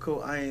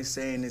difficult. I ain't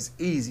saying it's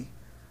easy,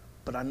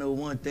 but I know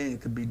one thing: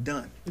 it could be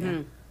done. Yeah.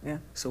 Yeah.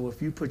 So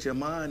if you put your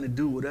mind to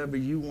do whatever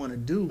you want to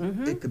do,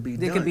 it could be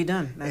done. It could be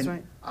done. That's And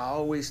right. I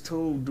always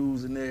told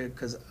dudes in there,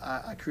 because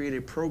I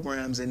created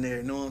programs in there,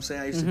 you know what I'm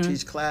saying? I used to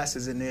teach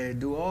classes in there,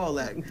 do all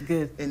that.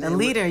 Good. And A then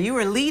leader. You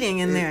were leading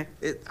in there.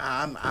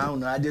 I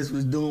don't know. I just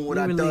was doing what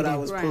You I were thought I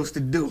leading. was Right. supposed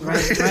to do.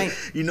 Right, right.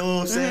 You know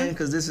what I'm saying?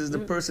 Because this is the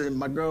person,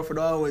 my girlfriend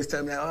always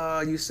tell me,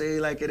 oh, you say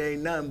like it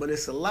ain't nothing, but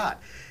it's a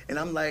lot. And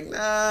I'm like,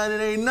 nah,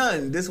 it ain't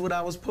nothing. This is what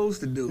I was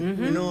supposed to do.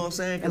 You know what I'm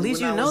saying? 'Cause At least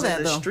when you I know was that,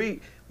 in the though.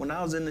 street, when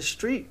I was in the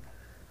street,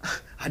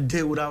 I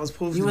did what I was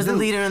supposed You to was do. a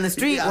leader in the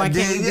street. Yeah, Why I can't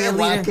did. you be a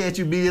Why leader? can't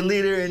you be a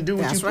leader and do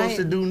what That's you're supposed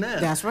to right. do now?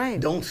 That's right.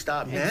 Don't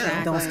stop now.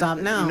 Exactly. Don't stop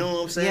now. You know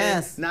what I'm saying?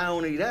 Yes. Not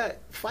only that,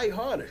 fight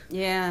harder.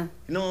 Yeah.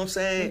 You know what I'm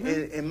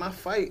saying? And my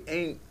fight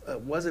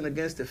wasn't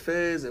against the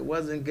feds. It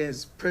wasn't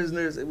against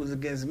prisoners. It was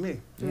against me.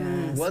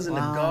 Yes. It wasn't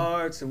Wow. the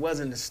guards. It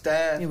wasn't the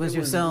staff. It was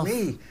yourself.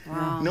 me.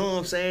 Wow. You know what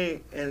I'm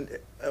saying? And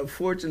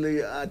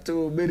unfortunately, I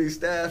told many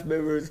staff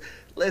members,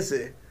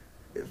 listen,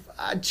 if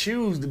I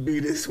choose to be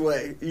this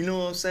way, you know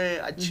what I'm saying?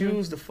 I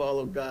choose to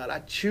follow God. I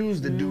choose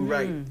to do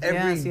right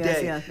every Yes, day.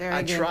 yes, yes. Very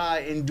I good. try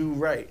and do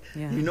right.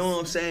 Yes. You know what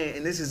I'm saying?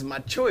 And this is my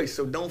choice,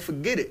 so don't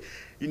forget it.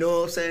 You know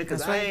what I'm saying? Because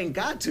That's I right. ain't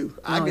got to.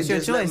 I No, can it's your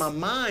just let choice. my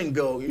mind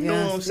go. You know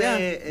Yes, what I'm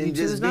saying? yeah. You And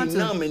choose just be not to.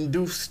 numb and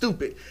do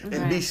stupid and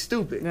be Right.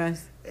 stupid.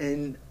 Yes.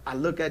 And I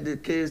look at the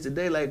kids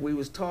today like we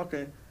was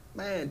talking,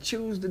 man,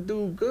 choose to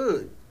do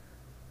good.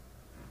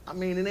 I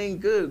mean, it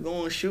ain't good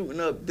going shooting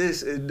up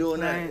this and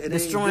doing Right. that. It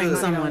Destroying ain't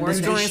good. someone, And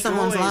destroying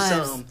someone's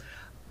lives. Man,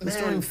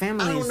 Destroying I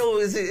families. don't know.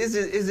 Is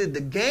it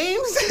the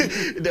games?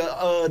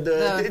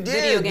 The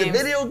video games. The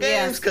video games?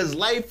 Yes. Because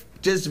life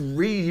just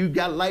you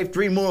got life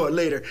 3 more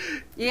later.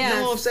 You Yes.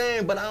 know what I'm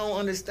saying? But I don't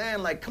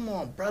understand. Like, come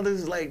on,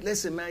 brothers. Like,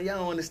 listen, man. Y'all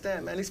don't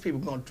understand, man. These people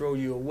gonna throw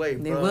you away,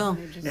 They bro. will.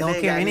 And Don't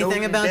they care got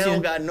anything about They you.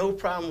 don't got no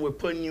problem with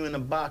putting you in a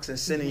box and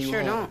sending you Sure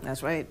home. don't.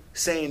 That's right.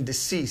 Saying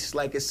deceased,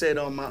 like it said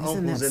on my Isn't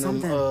uncles that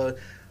and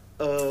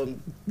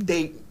them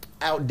date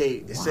out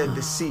date. It said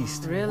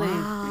deceased. Really?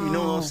 Wow. You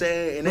know what I'm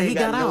saying? And But they he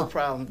got got no out.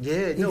 problem.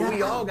 Yeah, He no, got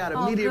we all out. got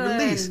Oh, immediate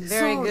good. release.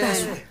 Very So good.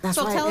 that's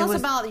so right. tell It us was-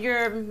 about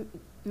your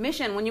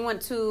mission when you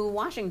went to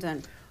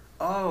Washington.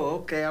 Oh,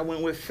 okay. I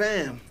went with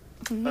FAM,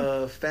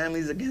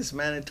 Families Against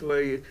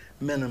Mandatory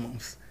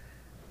Minimums.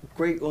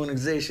 Great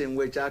organization,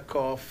 which I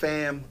call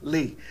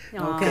Family.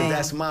 Okay.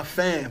 That's my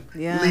fam.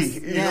 Yes, Lee.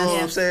 You yes, know what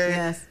I'm yes, saying?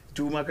 yes.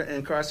 Through my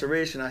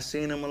incarceration, I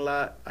seen them a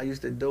lot. I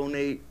used to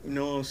donate, you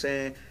know what I'm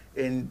saying?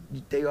 And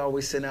they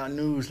always send out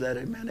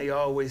newsletter, man. They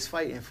always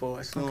fighting for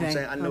us. You know what I'm Okay,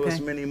 saying? I know okay. it's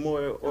many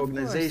more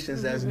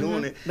organizations that's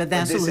doing it. But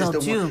that's this who is the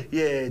helped you. one,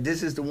 yeah,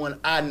 this is the one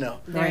I know.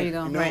 There you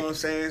go. You know Right. what I'm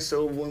saying?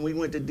 So when we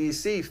went to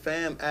D.C.,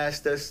 fam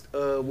asked us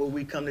will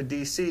we come to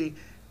D.C.,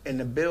 and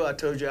the bill I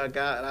told you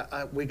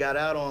we got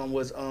out on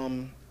was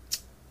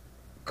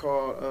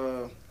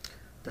called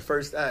the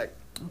First Act,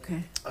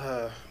 Okay.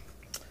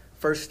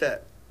 First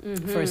Step.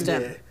 First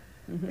step.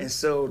 Yeah. And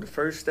so the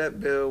First Step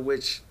bill,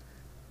 which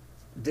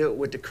dealt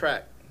with the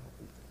crack,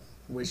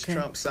 which Okay.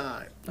 Trump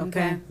signed,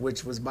 Okay.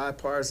 which was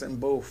bipartisan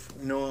both,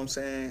 you know what I'm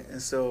saying?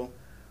 And so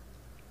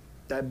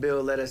that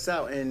bill let us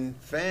out. And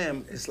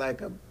fam, it's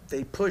like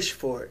they push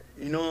for it,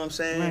 you know what I'm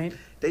saying? Right.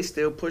 They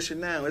still pushing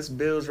now. It's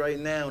bills right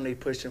now and they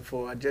pushing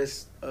for. I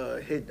just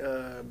hit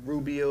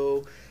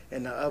Rubio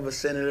and the other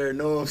senator, you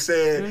know what I'm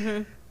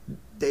saying?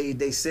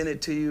 They send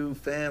it to you,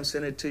 fam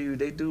send it to you.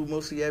 They do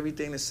mostly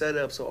everything to set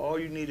up. So all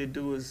you need to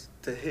do is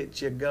to hit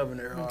your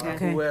governor or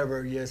Okay.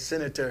 whoever, your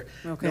senator.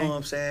 Okay. You know what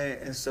I'm saying?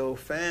 And so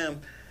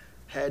fam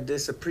had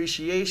this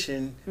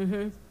appreciation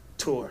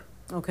tour.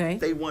 Okay.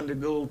 They wanted to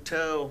go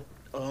tell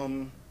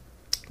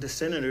the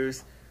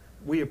senators,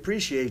 we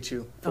appreciate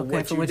you for Okay,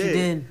 what for you what you did.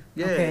 did.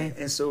 Yeah, Okay.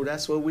 and so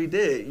that's what we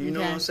did. You know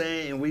what Okay. I'm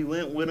saying? And we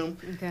went with them.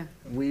 Okay.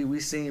 We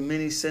seen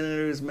many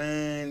senators,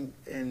 man,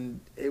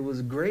 and it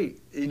was great.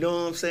 You know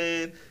what I'm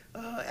saying?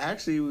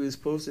 Actually, we were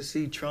supposed to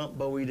see Trump,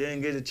 but we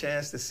didn't get a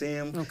chance to see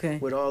him Okay.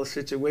 with all the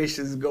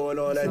situations going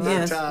on at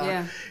Yes. that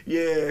time.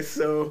 Yeah. Yeah,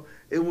 so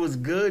it was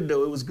good,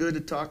 though. It was good to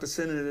talk to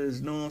senators,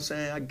 you know what I'm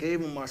saying? I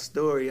gave them my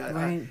story.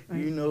 Right.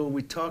 You know,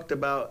 we talked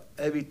about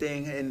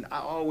everything, and I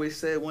always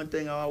said one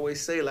thing I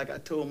always say, like I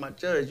told my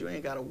judge, you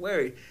ain't got to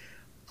worry.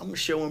 I'm going to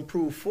show and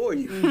prove for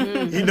you.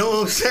 You know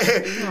what I'm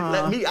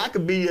saying? I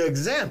could be your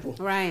example.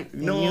 Right.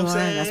 You know And what you I'm are.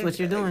 saying? That's what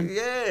you're doing.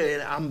 Yeah,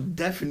 and I'm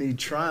definitely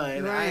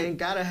trying. I Right. ain't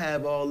gotta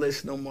have all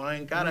this no more. I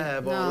ain't gotta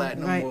have all No. that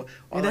no Right. more. It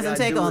All I doesn't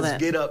gotta take do all is that.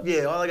 get up.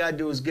 Yeah, all I gotta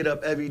do is get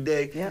up every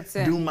day, Yep. That's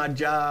it. do my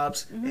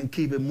jobs, and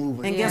keep it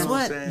moving. And You guess know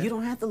what? I'm saying? You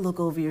don't have to look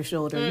over your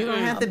shoulder. You don't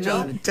have to I'm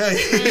trying be. to tell you.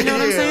 You know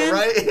what I'm Yeah, saying?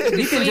 right? You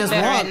can Sleep just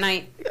better walk. at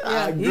night.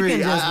 I You agree.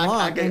 can just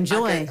walk, can-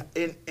 enjoy.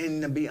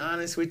 And to be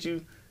honest with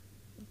you,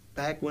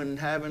 back when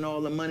having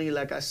all the money,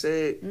 like I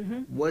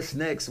said, what's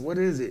next? What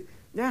is it?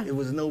 Yeah. It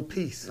was no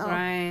peace.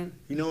 Right.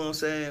 You know what I'm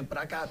saying? But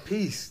I got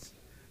peace.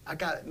 I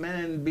got,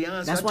 man, to be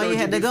honest, That's I why told you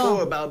had to before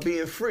go. about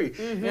being free.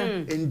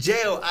 In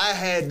jail, I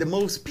had the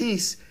most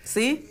peace.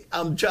 See?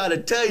 I'm trying to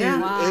tell you,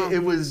 Yeah. Wow.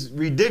 it was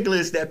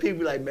ridiculous that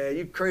people like, man,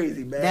 you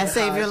crazy, man. That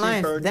saved How your she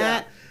life. burnt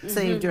That out.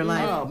 saved your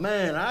life. Oh,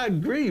 man, I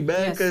agree,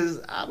 man, Yes. because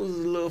I was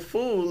a little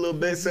fool a little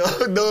bit, so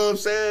you know what I'm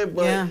saying?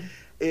 But Yeah.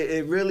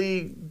 it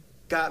really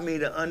got me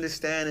to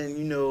understanding,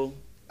 you know,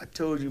 I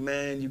told you,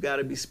 man, you got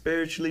to be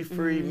spiritually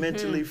free,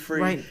 mentally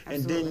free, Right.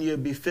 and then you'll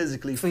be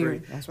physically Free. free.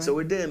 That's right. So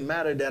it didn't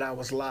matter that I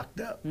was locked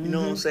up. You know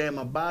what I'm saying?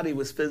 My body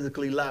was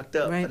physically locked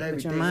up, Right, but but your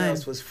everything mind-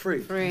 else was free.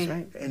 Free. That's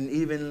right. And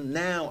even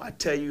now, I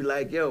tell you,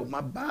 like, yo,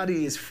 my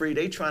body is free.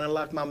 They trying to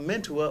lock my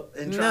mental up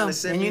and trying No, to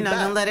send and me you're not back.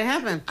 going to let it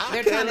happen. I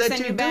They're can't trying to let send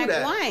you do back.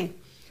 that. Why?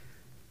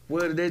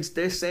 Well,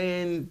 they're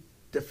saying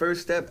the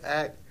First Step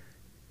Act,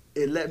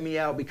 it let me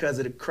out because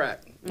of the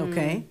crack.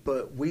 Okay.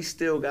 But we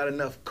still got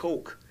enough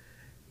coke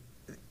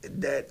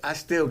that I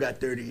still got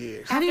 30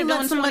 years. How do you After let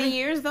doing somebody 20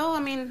 years, though, I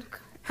mean,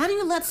 How do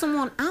you let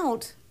someone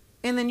out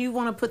and then you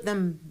want to put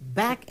them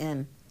back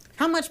in?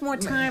 How much more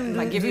time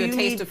might give do you a you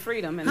taste need- of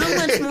freedom. And How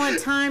much more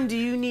time do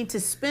you need to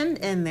spend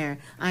in there?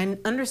 I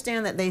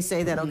understand that they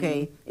say that,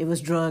 okay, it was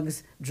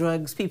drugs,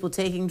 people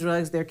taking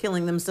drugs, they're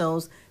killing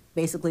themselves,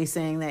 basically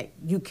saying that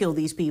you kill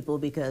these people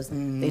because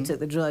they took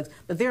the drugs.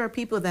 But there are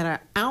people that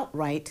are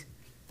outright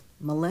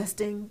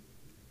molesting,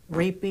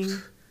 raping,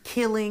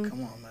 killing.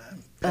 Come on,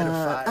 man.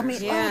 Pedophiles. I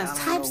mean, Yes. all I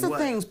don't types know of what.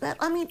 things. But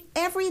I mean,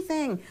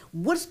 everything.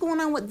 What's going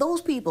on with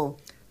those people?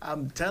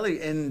 I'm telling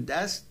you, and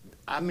that's,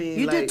 I mean,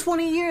 You like, did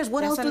 20 years.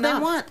 What That's else do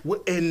enough. they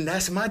want? and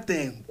that's my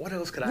thing. What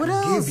else could What I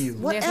else? give you?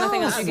 What There's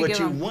nothing else else? you That's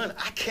can what give you 'em.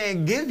 want. I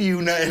can't give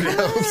you nothing Come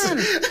else. on.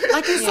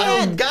 Like you I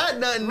said, don't got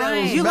nothing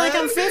Right. else. you like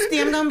man. I'm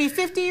 50. I'm going to be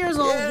 50 years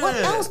old. What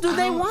Yeah. else do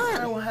they I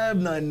want? don't have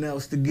nothing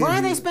else to give Why are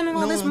you. they spending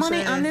all Know this what I'm money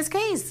saying? on this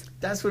case?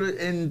 That's what,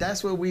 and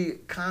that's what we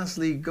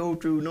constantly go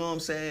through. Know what I'm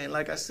saying?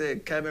 Like I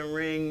said, Kevin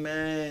Ring,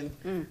 man,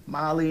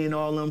 Molly, and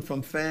all them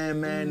from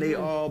Fam, man, they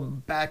all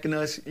backing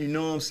us. You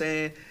know what I'm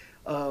saying?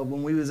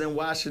 When we was in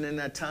Washington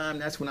that time,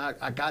 that's when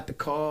I got the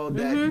call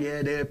that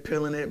yeah, they're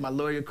appealing it. My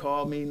lawyer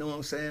called me. You know what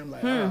I'm saying? I'm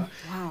like,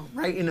 Wow.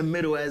 right in the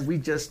middle as we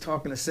just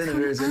talking to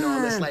senators and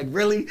all this. on. Like,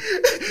 really?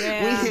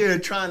 Yeah. We here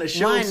trying to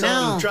show Why something,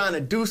 now? trying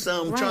to do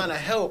something, Right. trying to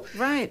help.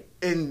 Right.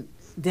 And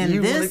Then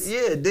you this?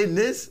 then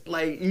this,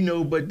 like, you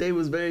know, but they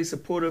was very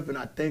supportive, and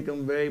I thank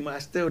them very much. I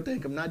still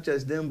thank them, not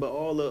just them, but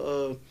all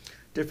the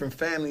different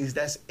families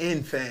that's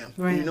in Fam.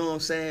 Right. You know what I'm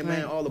saying,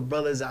 man? Right. All the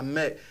brothers I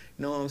met,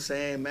 you know what I'm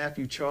saying?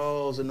 Matthew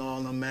Charles and all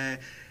of them, man.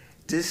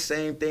 This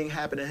same thing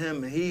happened to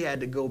him, and he had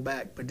to go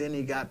back, but then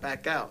he got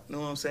back out. You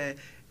know what I'm saying?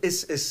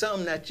 It's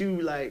something that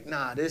you like,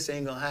 nah, this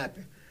ain't gonna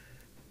happen.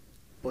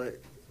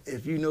 But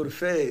if you know the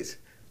feds,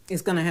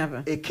 It's going to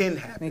happen. it can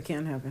happen. It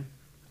can't happen.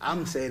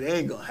 I'm saying it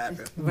ain't gonna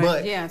happen. Right.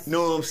 But Yes.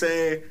 know what I'm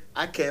saying?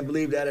 I can't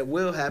believe that it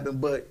will happen,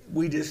 but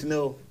we just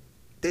know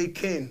they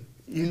can.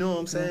 You know what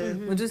I'm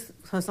saying? Well, just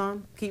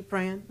Hassan, keep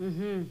praying.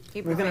 Mm-hmm.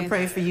 Keep We're going to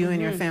pray for you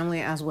and your family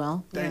as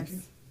well. Thank Yes.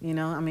 you. You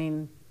know, I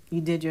mean,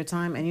 you did your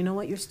time, and you know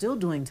what? You're still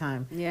doing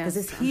time. Yes, Because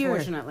it's here.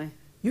 unfortunately.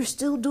 You're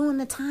still doing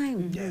the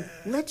time. Yeah.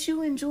 Let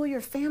you enjoy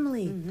your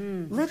family.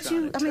 Let Trying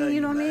you, to I mean, tell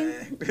you know what I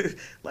mean? man.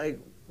 Like,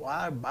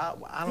 why?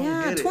 I don't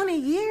Yeah, get it. 20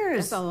 years.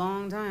 That's a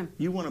long time.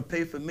 You want to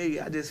pay for me?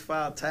 I just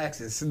filed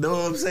taxes. Know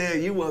what I'm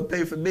saying? You want to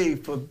pay for me,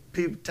 for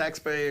people,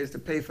 taxpayers to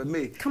pay for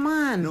me. Come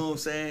on. Know what I'm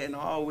saying? And I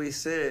always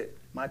said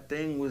my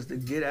thing was to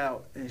get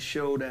out and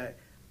show that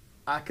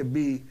I could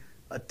be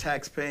a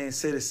tax-paying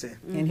citizen.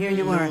 And here you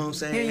You know are. what I'm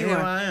saying? Here you Here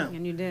are. I am.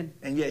 And you did.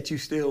 And yet you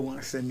still want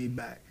to send me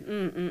back.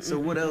 So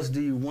what else do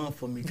you want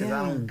from me? Because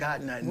Yeah. I don't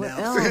got nothing What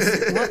else.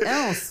 else? What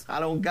else? I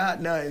don't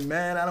got nothing,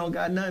 man. I don't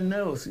got nothing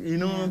else. You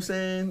know what I'm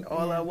saying?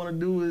 All I want to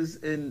do is,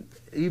 and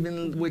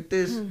even with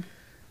this,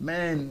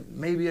 man,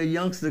 maybe a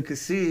youngster could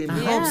see it. I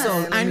Man, hope so.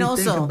 let I me know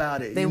think so.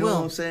 about it. They you know will.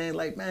 what I'm saying?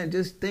 Like, man,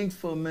 just think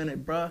for a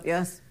minute, bruh.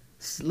 Yes.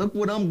 Look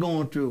what I'm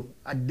going through.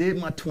 I did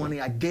my 20.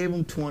 I gave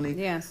them 20.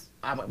 Yes.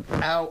 I'm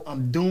out.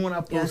 I'm doing what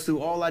I'm supposed Yes.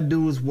 to. All I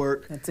do is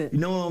work. That's it. You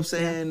know what I'm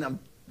saying? I'm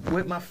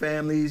with my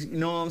families. You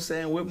know what I'm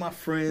saying? With my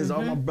friends,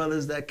 all my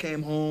brothers that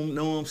came home.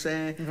 Know what I'm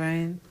saying?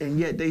 Right. And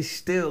yet they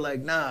still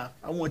like, nah,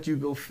 I want you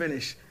to go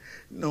finish.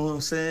 You know what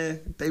I'm saying?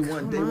 They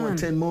want on.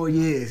 10 more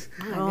years.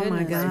 Oh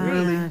my goodness. gosh.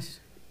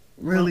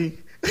 Really? Really?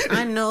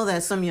 I know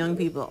that some young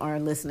people are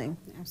listening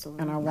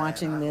Absolutely. and are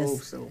watching I this.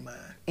 hope so, man.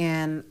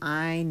 And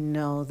I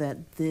know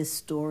that this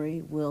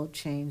story will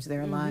change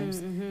their lives.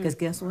 Because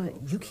guess what?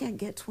 You can't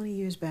get 20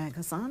 years back,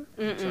 Hassan.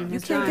 You It's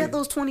can't done. get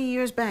those 20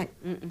 years back.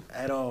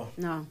 At all.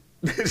 No.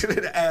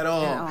 At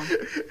all. At all.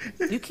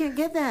 You can't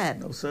get that.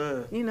 No,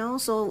 sir. You know,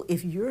 so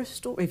if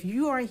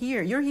you are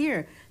here, you're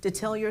here to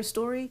tell your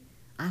story.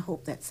 I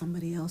hope that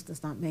somebody else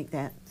does not make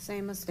that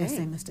Same mistake.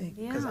 same mistake.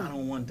 Yeah. Because I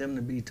don't want them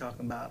to be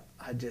talking about,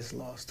 I just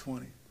lost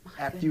 20.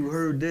 After you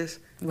heard this,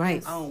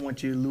 Right. I don't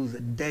want you to lose a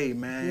day,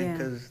 man. Yeah.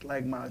 Because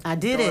like my I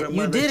did it. daughter You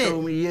mother did it.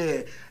 told me,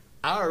 yeah,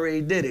 I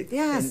already did it.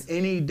 Yes. And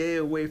any day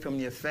away from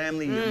your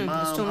family, your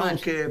mom, too I don't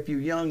much. care if you're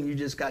young, you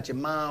just got your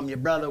mom, your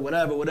brother,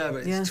 whatever.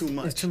 It's Yes, too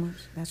much. It's too much.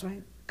 That's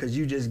right. Because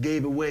you just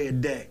gave away a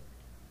day.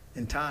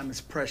 And time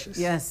is precious.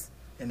 Yes.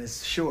 And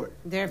it's short.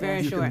 They're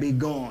very you short. can be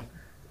gone.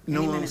 You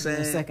know Any what I'm minute. saying?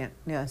 In a second.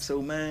 Yes.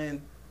 So,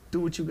 man,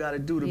 do what you got to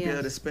do to be Yes.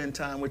 able to spend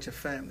time with your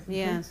family.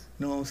 Yes.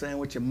 You know what I'm saying?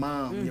 With your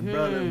mom, your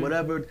brother,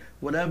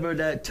 whatever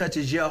that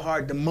touches your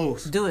heart the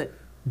most. Do it.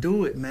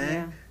 Do it, man.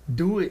 Yeah.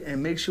 Do it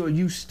and make sure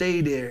you stay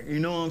there. You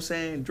know what I'm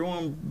saying?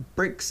 Throwing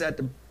bricks at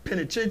the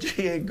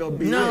penitentiary ain't gonna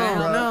be No, it,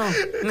 bro. no.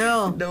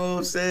 You know what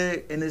I'm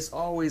saying? And it's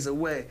always a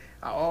way.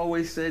 I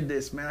always said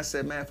this, man. I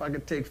said, man, if I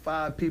could take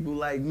 5 people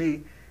like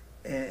me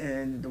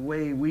and the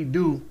way we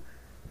do,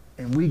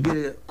 and we get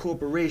a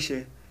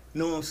corporation, you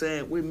know what I'm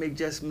saying? We make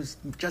just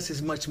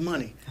as much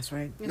money. That's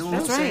right. You know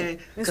That's what I'm right. saying?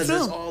 It's Because true.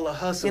 it's all a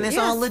hustle. And it's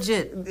all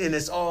legit. And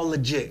it's all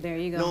legit. There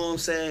you go. Know what I'm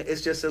saying?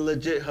 It's just a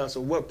legit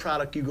hustle. What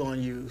product you gonna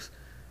use?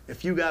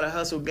 If you got a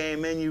hustle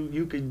game in you,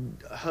 you could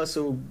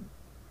hustle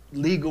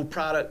legal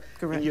product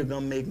Correct. and you're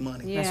gonna make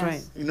money. Yes. That's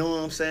right. You know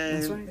what I'm saying?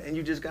 That's right. And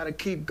you just gotta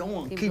keep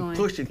going, Keep keep going,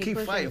 pushing, keep keep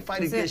pushing. fighting,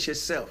 fight That's against it.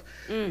 yourself.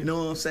 You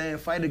know what I'm saying?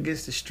 Fight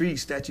against the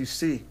streets that you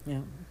see. Yeah.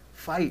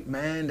 Fight,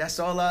 man. That's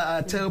all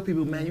I tell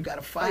people, man. You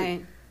gotta fight.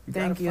 Fight.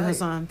 Thank gotta you, fight.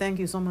 Hassan. Thank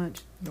you so much.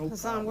 No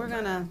Hassan, we're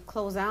problem, going man. to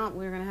close out.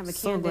 We're going to have a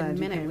So glad candid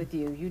you minute came. with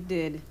you. You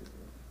did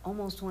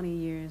almost 20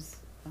 years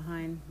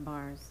behind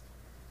bars.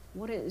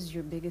 What is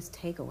your biggest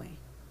takeaway?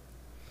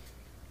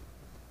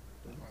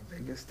 My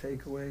biggest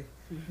takeaway?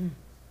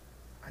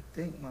 I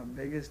think my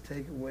biggest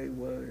takeaway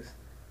was,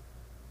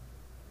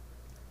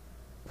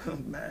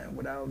 man,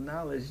 without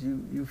knowledge,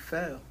 you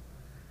fail.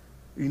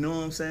 You know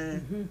what I'm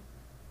saying?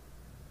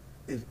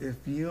 If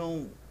you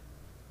don't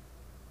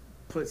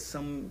put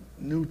some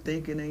new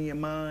thinking in your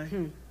mind,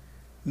 you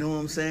know what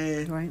I'm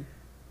saying? Right.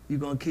 You're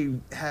going to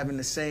keep having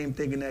the same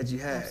thinking that you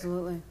had.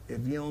 Absolutely.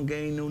 If you don't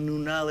gain no new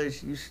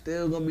knowledge, you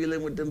still gonna be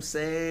living with them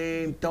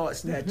same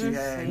thoughts that you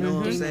had. You know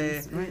what I'm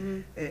saying?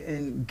 Demons, right.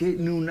 And get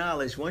new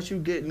knowledge. Once you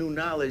get new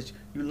knowledge,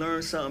 you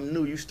learn something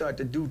new. You start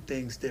to do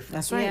things different.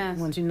 That's right. Yes.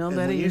 Once you know And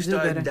better, when you do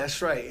start, better.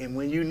 That's right. And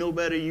when you know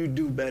better, you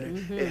do better.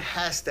 It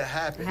has to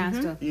happen. It has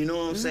to. You know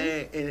what I'm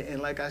saying?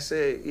 And like I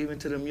said, even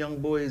to them young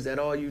boys that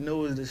all you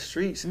know is the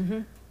streets,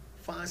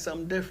 find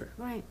something different.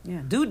 Right.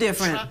 Yeah. Do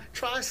different.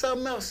 Try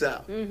something else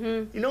out.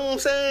 You know what I'm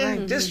saying?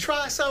 Right. Just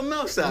try something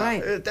else out.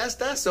 Right.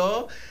 That's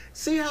all.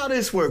 See how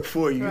this work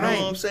for you. You Right.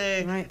 know what I'm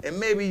saying? Right. And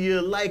maybe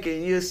you'll like it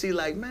and you'll see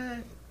like,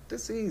 man,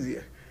 this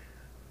easier.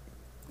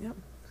 Yep.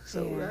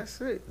 So Yeah.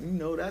 that's it. You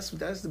know, that's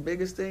the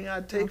biggest thing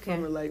I take from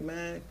Okay. it. Like,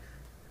 man,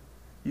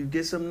 you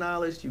get some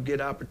knowledge, you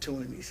get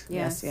opportunities.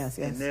 Yes. Yes. Yes.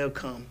 Yes. And they'll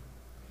come.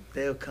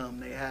 They'll come.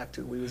 They have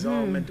to. We was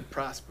all meant to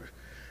prosper.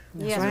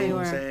 Yes, right. You we know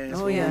what were. I'm saying?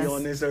 That's Oh, what yes. we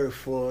on this earth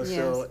for.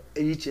 So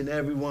each and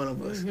every one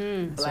of us,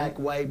 black,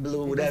 white,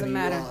 blue, whatever doesn't you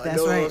matter. are. That's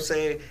you know what I'm right.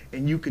 saying?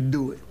 And you could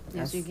do it.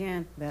 Yes, you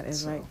can. That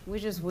is So, right. We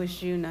just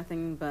wish you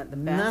nothing but the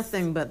best.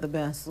 Nothing but the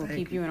best. We'll Thank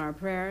keep you in our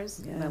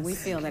prayers, but we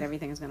Yes. feel that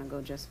everything is going to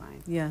go just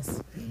fine.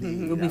 Yes.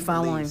 Indeed, We'll be I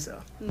following. believe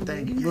So.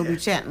 Thank you. We'll be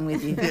chatting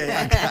with you.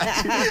 Yeah, I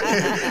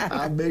got you.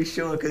 I'll make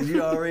sure because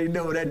you already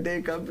know that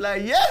day comes.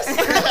 Like, yes,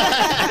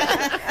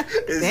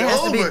 it's There has,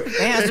 over.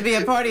 there has to be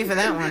a party for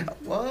that one.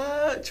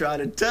 What? Try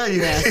to tell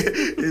you, Yes.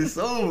 it's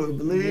over.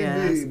 Believe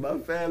Yes. me, my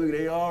family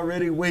they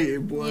already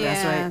waiting, boy.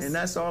 That's right. Yes. And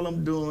that's all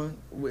I'm doing.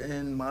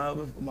 And my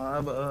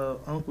other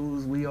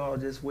uncles, we all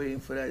just waiting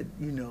for that,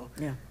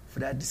 Yeah. for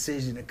that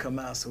decision to come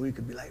out, so we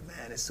could be like,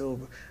 man, it's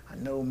over. I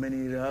know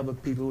many of the other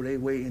people they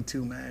waiting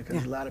too, man,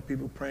 because Yeah. a lot of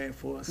people praying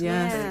for us.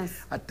 Yes.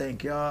 I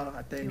thank y'all.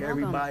 I thank You're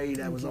everybody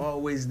that was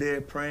always there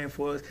praying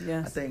for us.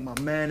 Yes. I thank my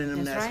man and them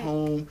That's that's right.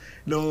 home.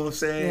 Know what I'm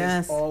saying?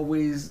 Yes.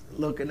 Always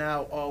looking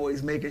out,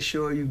 always making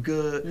sure you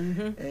good.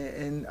 Mm-hmm.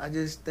 And I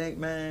just think,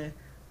 man,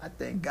 I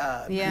thank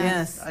God. Yeah. man.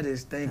 Yes. I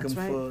just thank That's him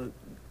right. for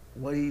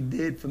what he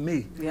did for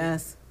me,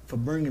 Yes. for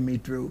bringing me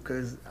through,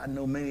 because I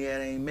know many that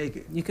ain't make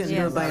it. You couldn't Yes.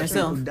 do A it by lot of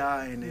yourself. people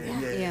dying there.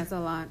 Yeah. Yeah, it's a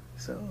lot.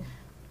 So,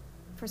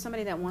 For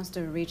somebody that wants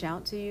to reach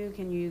out to you,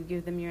 can you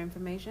give them your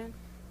information?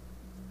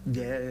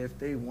 yeah, if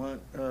they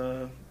want,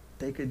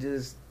 they could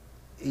just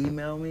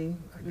email me.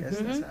 I guess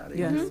that's how they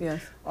Yes, do it.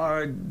 yes.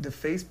 Or the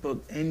Facebook,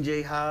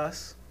 NJ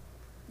Haas.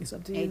 It's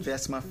up to you.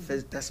 That's my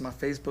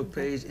Facebook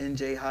page,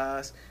 NJ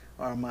Haas.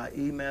 Or my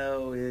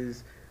email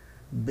is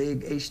bighth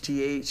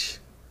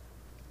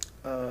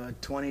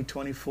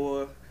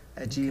 2024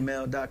 at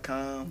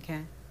gmail.com.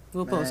 Okay.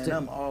 We'll post Man, it.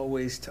 I'm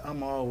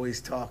always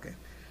talking.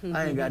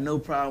 I ain't got no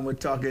problem with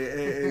talking.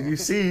 And you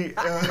see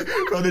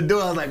from the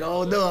door, I was like,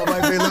 oh no, I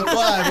might be a little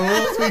quiet. But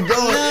once we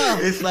go,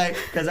 it's like,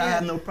 because I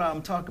have no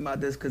problem talking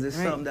about this because it's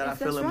Right. something that I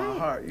feel That's in my right.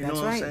 heart. You That's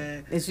know what right.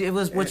 I'm saying? It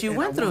was what you And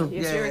went I want- through.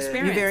 It's your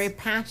experience. You're very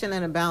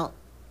passionate about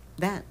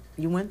that.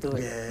 You went through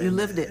it. Yeah, You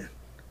lived it.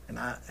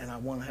 man. And I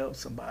want to help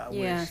somebody.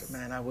 Yes.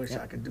 I wish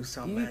Yep. I could do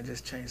something, You- man.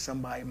 Just change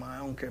somebody. I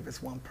don't care if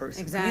it's one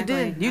person. Exactly. You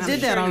did. You I'm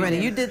did that sure you already.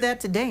 did. You did that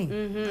today.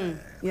 Mm-hmm.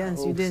 Yes,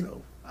 I you hope did.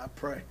 So. I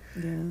pray.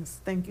 Yes.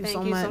 Thank you Thank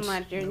so you much. so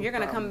much. You're, No you're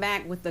going to come problem.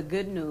 back with the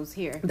good news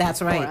here. That's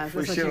for right. us. For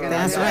That's what sure. you're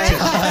gonna That's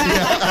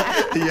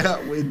do. right.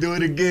 Yeah, we do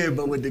it again,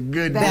 but with the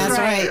good That's news.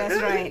 right.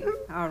 That's right.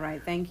 All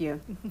right. Thank you.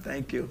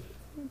 Thank you.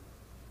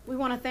 We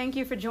want to thank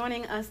you for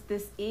joining us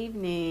this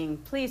evening.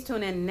 Please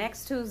tune in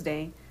next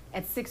Tuesday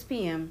at 6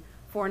 p.m.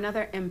 for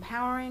another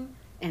empowering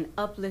and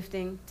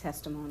uplifting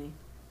testimony.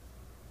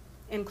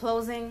 In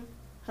closing,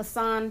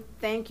 Hassan,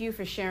 thank you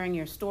for sharing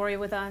your story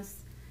with us.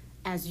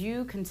 As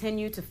you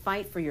continue to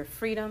fight for your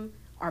freedom,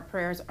 our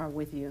prayers are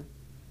with you.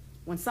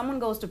 When someone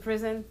goes to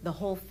prison, the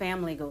whole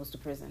family goes to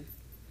prison.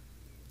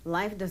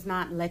 Life does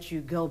not let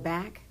you go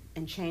back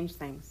and change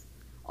things.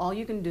 All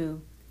you can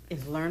do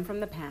is learn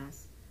from the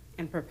past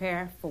and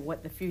prepare for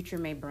what the future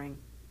may bring.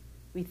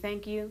 We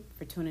thank you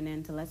for tuning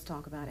in to Let's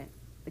Talk About It,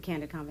 the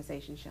Candid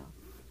Conversation Show.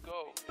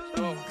 Go. Let's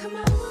go. Come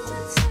on,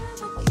 let's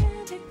have a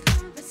candid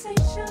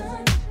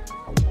conversation.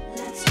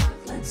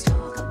 Let's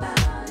talk about